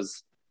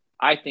was,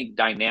 I think,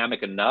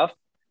 dynamic enough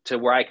to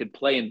where I could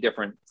play in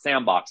different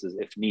sandboxes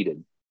if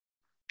needed.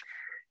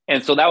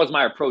 And so that was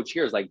my approach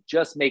here, is like,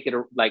 just make it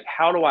like,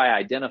 how do I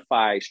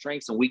identify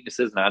strengths and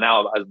weaknesses? Now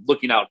I was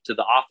looking out to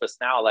the office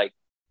now, like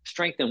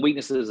strengths and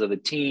weaknesses of the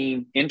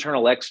team,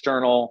 internal,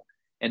 external,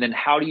 and then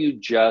how do you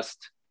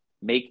just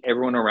make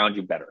everyone around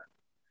you better?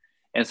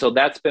 And so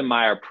that's been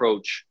my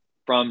approach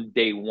from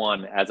day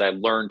one as I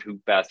learned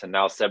Hoop Fest, and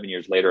now 7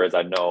 years later, as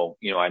I know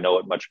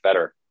it much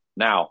better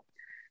now.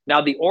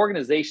 Now, the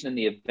organization and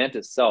the event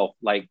itself,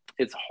 like,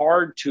 it's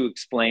hard to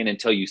explain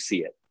until you see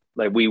it.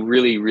 Like, we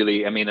really,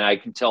 really, I mean, I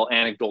can tell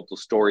anecdotal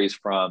stories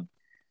from,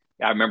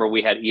 I remember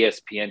we had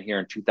ESPN here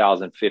in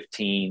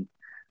 2015.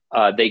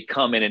 They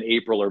come in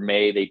April or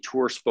May, they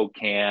tour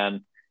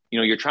Spokane. You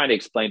know, you're trying to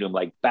explain to them,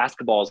 like,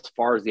 basketball as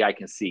far as the eye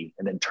can see,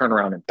 and then turn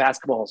around and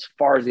basketball as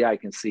far as the eye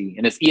can see.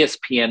 And it's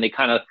ESPN. They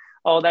kind of,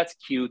 oh, that's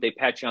cute. They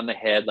pat you on the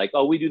head. Like,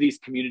 oh, we do these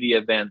community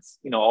events,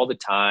 you know, all the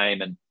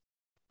time. And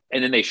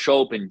then they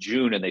show up in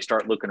June and they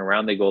start looking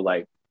around. They go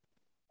like,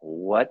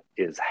 what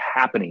is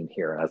happening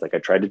here? And I was like, I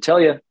tried to tell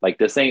you, like,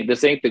 this ain't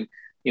the,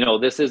 you know,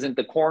 this isn't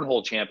the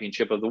cornhole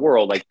championship of the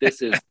world. Like,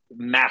 this is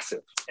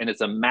massive, and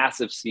it's a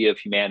massive sea of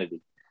humanity.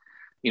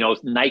 You know,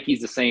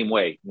 Nike's the same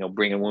way, you know,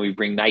 when we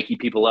bring Nike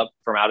people up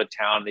from out of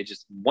town, they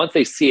just, once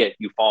they see it,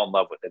 you fall in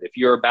love with it. If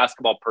you're a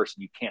basketball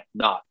person, you can't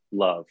not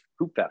love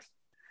Hoop Fest.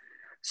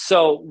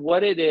 So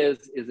what it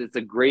is it's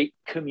a great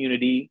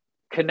community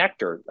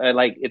connector.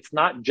 Like, it's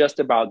not just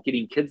about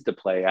getting kids to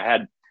play. I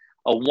had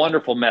a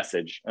wonderful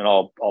message, and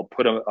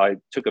I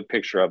took a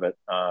picture of it.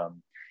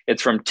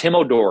 It's from Tim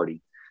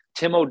O'Doherty.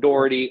 Tim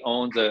O'Doherty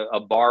owns a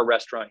bar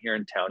restaurant here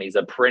in town. He's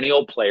a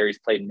perennial player. He's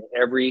played in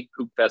every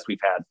Hoop Fest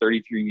we've had,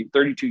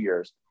 32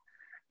 years.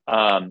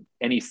 And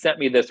he sent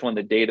me this one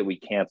the day that we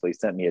canceled. He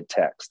sent me a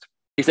text.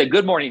 He said,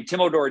 "Good morning,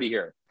 Tim O'Doherty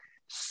here.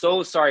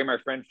 So sorry, my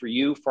friend, for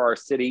you, for our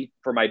city,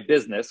 for my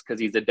business," because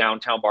he's a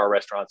downtown bar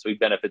restaurant, so he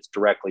benefits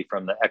directly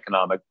from the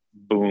economic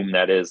boom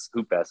that is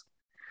Hoop Fest.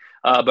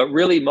 But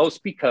really,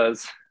 most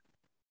because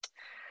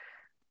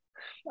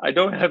I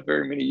don't have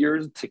very many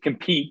years to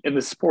compete in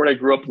the sport I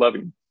grew up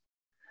loving.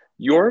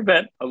 Your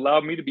event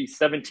allowed me to be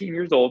 17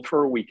 years old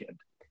for a weekend,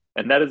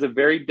 and that is a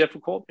very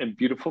difficult and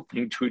beautiful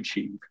thing to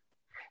achieve.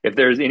 If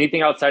there's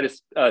anything outside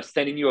of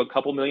sending you a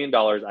couple $1 million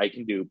I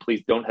can do,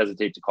 please don't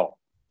hesitate to call.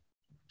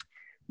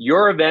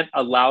 Your event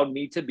allowed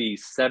me to be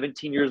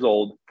 17 years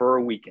old for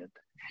a weekend,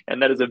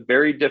 and that is a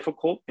very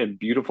difficult and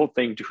beautiful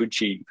thing to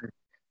achieve.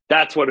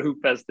 That's what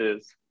Hoop Fest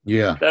is.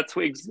 Yeah. That's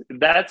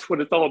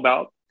what it's all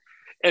about.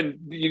 And,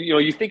 you know,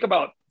 you think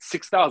about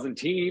 6,000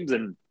 teams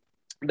and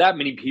that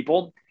many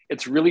people.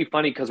 It's really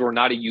funny because we're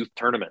not a youth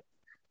tournament.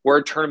 We're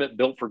a tournament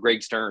built for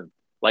Greg Stern.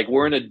 Like,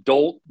 we're an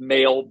adult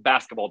male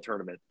basketball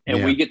tournament,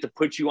 and we get to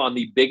put you on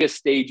the biggest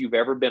stage you've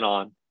ever been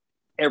on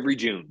every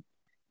June.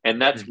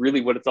 And that's really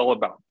what it's all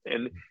about.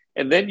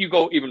 And then you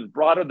go even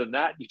broader than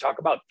that. You talk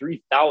about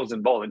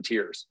 3,000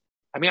 volunteers.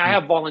 I mean, I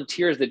have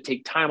volunteers that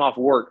take time off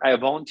work. I have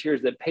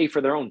volunteers that pay for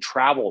their own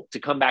travel to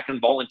come back and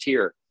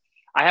volunteer.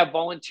 I have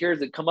volunteers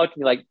that come up to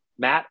me like,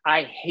 Matt,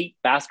 I hate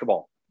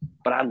basketball,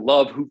 but I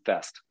love Hoop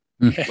Fest.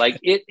 Like,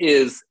 it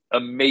is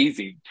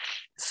amazing.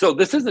 So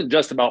this isn't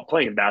just about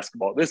playing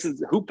basketball.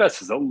 Hoop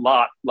Fest is a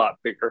lot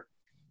bigger.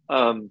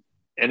 And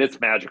and it's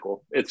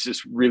magical. It's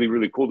just really,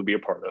 really cool to be a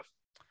part of.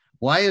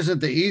 Why isn't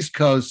the East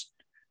Coast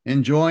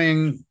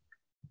enjoying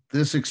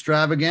this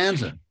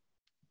extravaganza?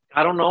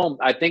 I don't know.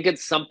 I think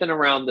it's something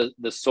around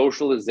the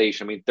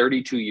socialization. I mean,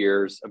 32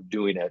 years of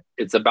doing it.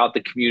 It's about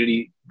the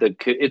community.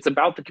 It's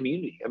about the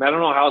community. I mean, I don't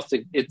know how else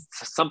to, it's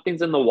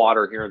something's in the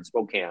water here in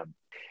Spokane.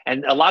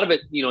 And a lot of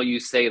it, you know, you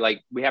say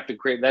like, we have to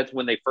create, that's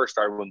when they first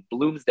started, when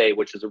Bloomsday,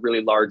 which is a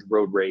really large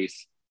road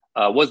race,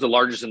 was the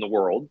largest in the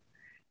world.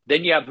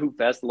 Then you have Hoop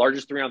Fest, the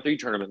largest 3-on-3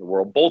 tournament in the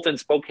world, both in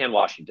Spokane,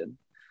 Washington.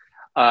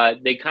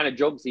 They kind of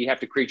joke that you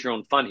have to create your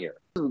own fun here.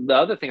 The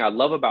other thing I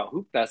love about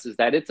Hoop Fest is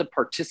that it's a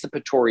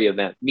participatory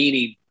event,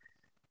 meaning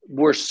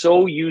we're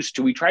so used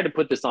to, we tried to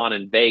put this on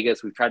in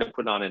Vegas, we tried to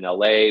put it on in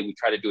LA, we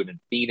tried to do it in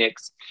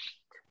Phoenix.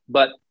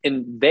 But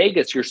in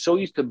Vegas, you're so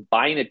used to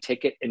buying a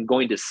ticket and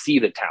going to see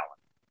the talent,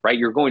 right?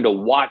 You're going to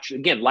watch,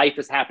 again, life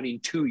is happening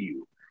to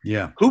you.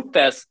 Yeah. Hoop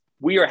Fest,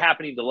 we are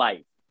happening to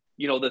life.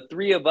 You know, the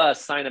three of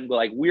us sign up and go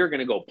like, we're going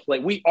to go play.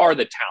 We are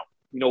the talent.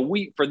 You know,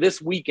 for this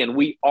weekend,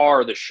 we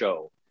are the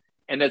show.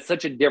 And that's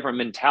such a different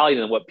mentality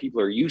than what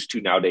people are used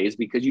to nowadays,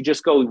 because you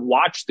just go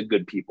watch the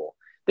good people.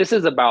 This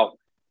is about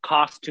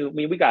costume. I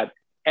mean, we got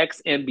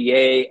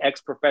ex-NBA,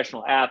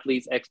 ex-professional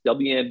athletes,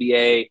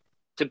 ex-WNBA,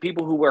 to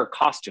people who wear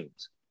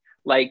costumes.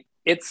 Like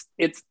it's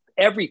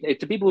everything.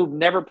 To people who've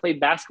never played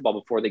basketball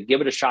before, they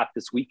give it a shot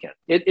this weekend.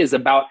 It is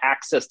about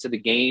access to the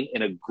game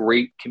in a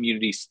great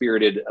community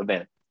spirited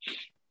event.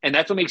 And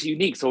that's what makes it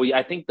unique. So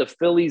I think the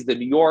Phillies, the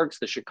New Yorks,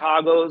 the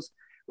Chicagos,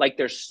 like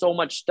there's so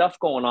much stuff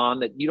going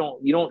on that you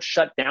don't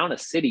shut down a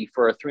city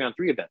for a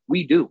 3-on-3 event.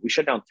 We do. We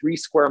shut down 3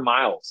 square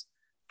miles,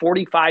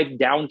 45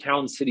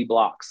 downtown city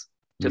blocks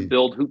to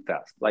build Hoop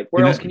Fest. Like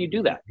where else can you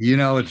do that? You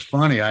know, it's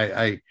funny.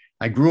 I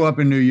grew up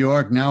in New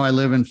York. Now I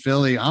live in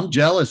Philly. I'm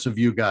jealous of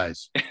you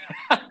guys.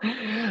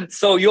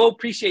 So you'll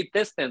appreciate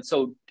this then.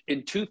 So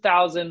in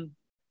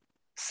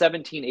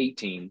 2017,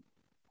 18,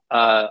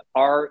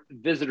 our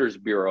visitors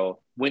bureau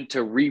went to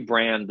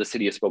rebrand the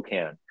city of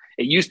Spokane.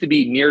 It used to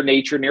be near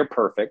nature, near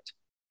perfect.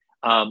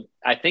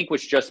 I think,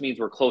 which just means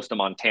we're close to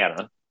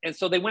Montana. And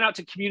so they went out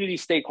to community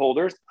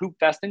stakeholders, Hoop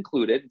Fest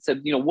included, and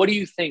said, you know, what do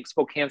you think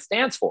Spokane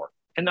stands for?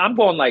 And I'm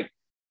going like,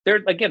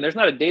 there's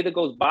not a day that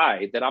goes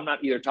by that I'm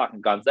not either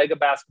talking Gonzaga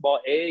basketball,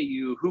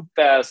 AAU, Hoop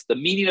Fest, the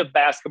meaning of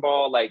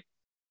basketball, like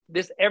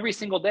this every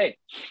single day.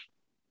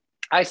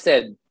 I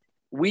said,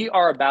 we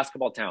are a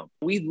basketball town.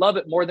 We love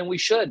it more than we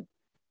should,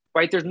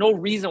 right? There's no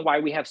reason why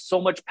we have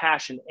so much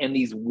passion in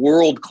these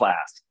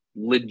world-class,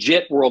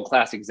 legit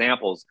world-class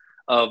examples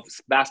of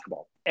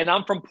basketball. And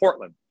I'm from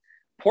Portland.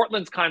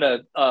 Portland's kind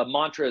of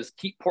mantra is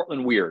keep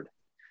Portland weird.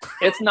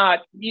 It's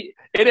not,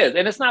 it is.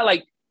 And it's not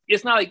like,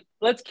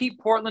 let's keep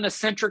Portland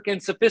eccentric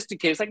and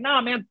sophisticated. It's like,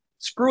 nah, man,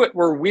 screw it.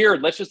 We're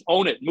weird. Let's just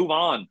own it. Move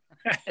on.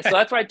 And so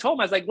that's what I told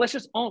him. I was like, let's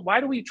just own. Why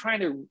are we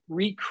trying to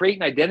recreate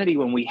an identity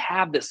when we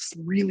have this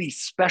really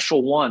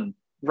special one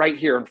right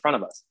here in front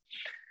of us?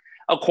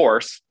 Of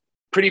course,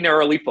 pretty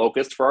narrowly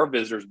focused for our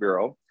visitors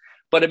bureau,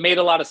 but it made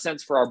a lot of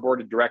sense for our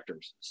board of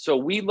directors. So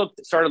we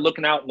started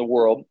looking out in the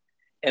world,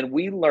 and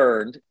we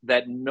learned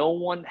that no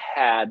one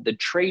had the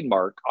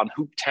trademark on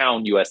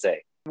Hooptown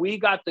USA. We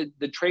got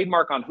the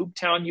trademark on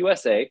Hooptown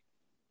USA,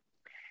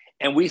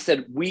 and we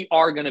said,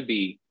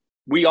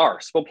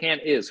 Spokane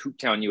is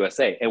Hooptown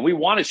USA. And we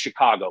wanted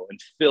Chicago and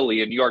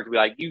Philly and New York to be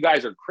like, you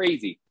guys are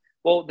crazy.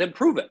 Well, then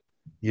prove it.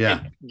 Yeah.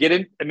 And get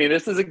in. I mean,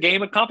 this is a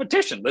game of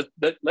competition.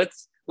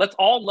 Let's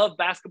all love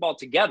basketball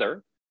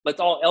together. Let's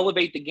all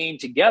elevate the game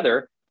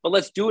together, but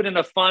let's do it in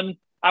a fun.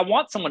 I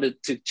want someone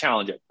to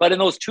challenge it. But in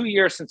those 2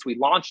 years since we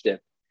launched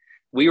it,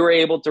 we were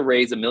able to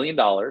raise $1 million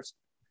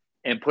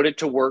and put it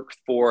to work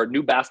for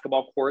new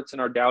basketball courts in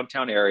our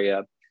downtown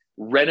area,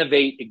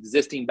 renovate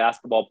existing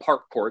basketball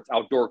park courts,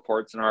 outdoor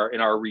courts in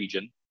our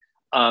region.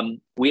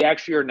 We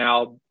actually are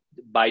now,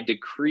 by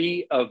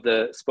decree of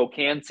the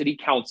Spokane City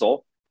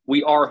Council,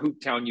 we are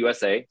Hooptown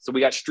USA. So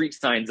we got street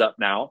signs up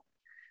now.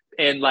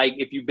 And like,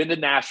 if you've been to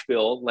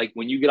Nashville, like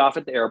when you get off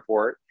at the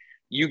airport,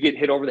 you get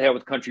hit over the head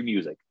with country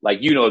music.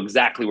 Like, you know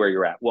exactly where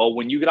you're at. Well,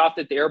 when you get off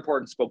at the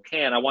airport in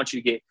Spokane, I want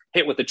you to get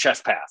hit with a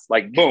chest pass.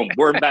 Like, boom,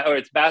 we're back.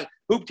 It's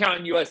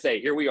Hooptown USA.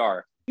 Here we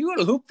are. You go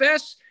to Hoop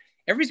Fest,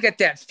 everybody's got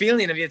that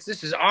feeling of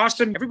this is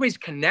awesome. Everybody's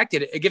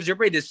connected. It gives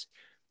everybody this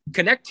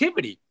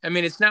connectivity. I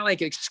mean, it's not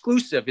like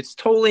exclusive. It's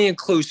totally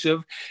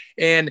inclusive.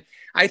 And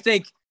I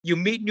think you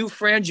meet new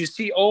friends, you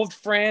see old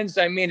friends.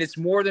 I mean, it's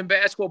more than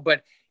basketball,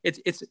 but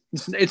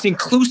it's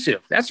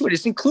inclusive. That's what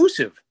it's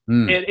inclusive.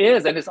 It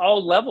is. And it's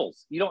all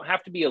levels. You don't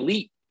have to be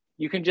elite.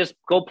 You can just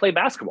go play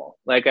basketball.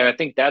 Like, and I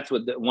think that's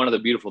one of the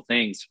beautiful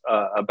things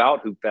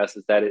about Hoop Fest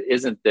is that it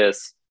isn't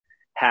this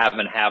have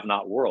and have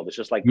not world. It's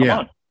just like, come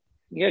on,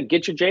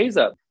 get your J's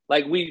up.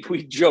 Like we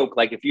joke,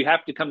 like if you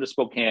have to come to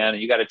Spokane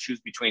and you got to choose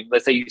between,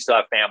 let's say you still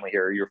have family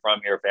here, you're from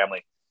here,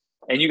 family,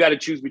 and you got to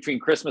choose between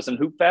Christmas and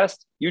Hoop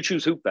Fest, you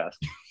choose Hoop Fest.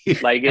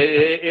 Like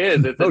it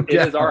is. It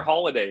is our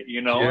holiday,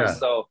 you know? Yeah.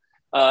 So,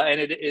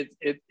 and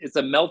it's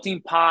a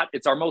melting pot.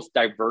 It's our most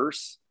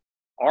diverse,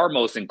 our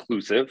most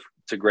inclusive,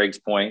 to Greg's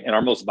point, and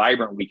our most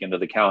vibrant weekend of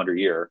the calendar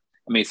year.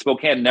 I I mean,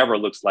 Spokane never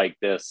looks like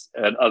this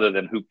other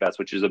than Hoop Fest,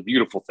 which is a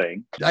beautiful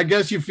thing. I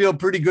guess you feel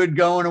pretty good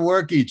going to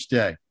work each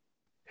day.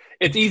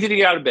 It's easy to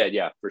get out of bed.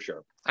 Yeah, for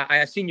sure.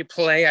 I've seen you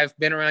play. I've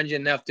been around you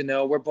enough to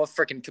know we're both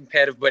freaking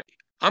competitive, but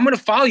I'm going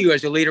to follow you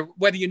as a leader,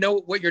 whether you know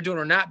what you're doing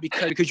or not,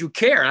 because you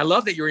care. And I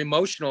love that you're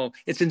emotional.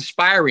 It's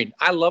inspiring.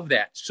 I love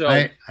that. So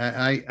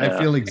I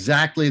feel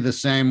exactly the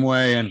same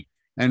way.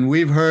 And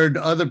we've heard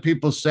other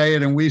people say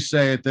it, and we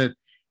say it, that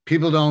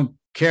people don't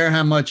care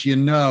how much you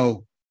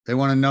know. They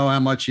want to know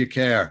how much you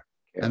care.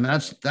 And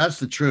that's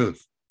the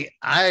truth.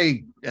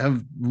 I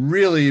have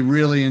really,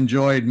 really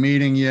enjoyed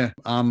meeting you.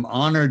 I'm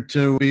honored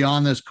to be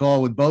on this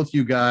call with both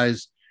you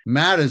guys.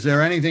 Matt, is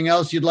there anything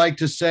else you'd like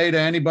to say to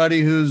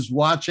anybody who's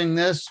watching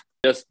this?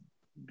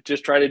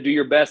 Just try to do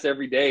your best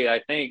every day.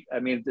 I think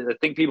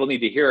people need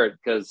to hear it,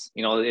 because,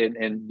 you know,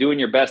 and doing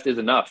your best is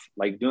enough.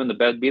 Like being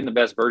the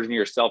best version of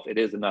yourself, it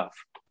is enough.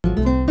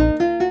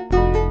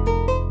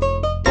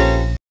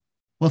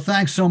 Well,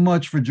 thanks so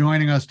much for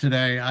joining us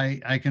today.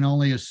 I can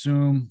only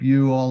assume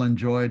you all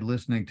enjoyed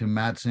listening to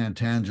Matt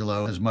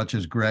Santangelo as much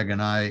as Greg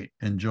and I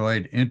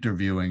enjoyed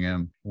interviewing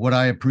him. What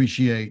I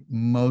appreciate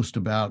most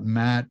about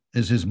Matt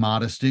is his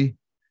modesty,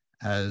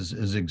 as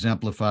is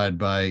exemplified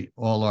by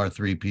all our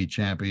 3P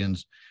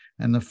champions,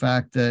 and the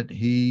fact that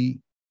he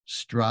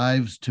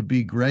strives to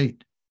be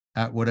great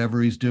at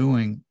whatever he's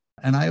doing.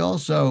 And I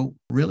also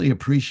really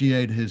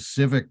appreciate his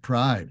civic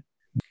pride.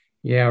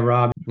 Yeah,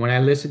 Rob, when I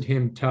listen to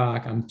him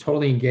talk, I'm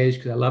totally engaged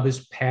because I love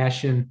his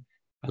passion.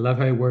 I love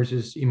how he wears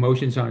his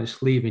emotions on his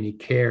sleeve and he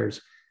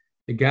cares.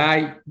 The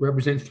guy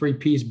represents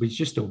 3Ps, but he's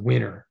just a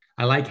winner.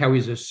 I like how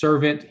he's a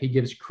servant. He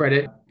gives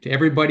credit to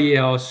everybody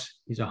else.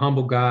 He's a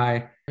humble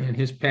guy, and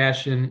his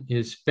passion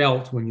is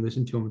felt when you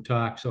listen to him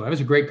talk. So that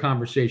was a great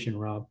conversation,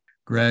 Rob.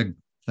 Greg,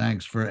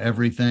 thanks for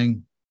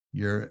everything.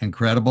 You're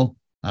incredible.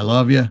 I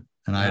love you,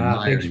 and I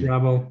admire thanks, you.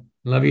 Robbo.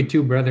 Love you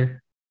too,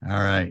 brother. All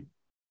right.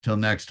 Till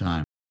next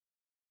time.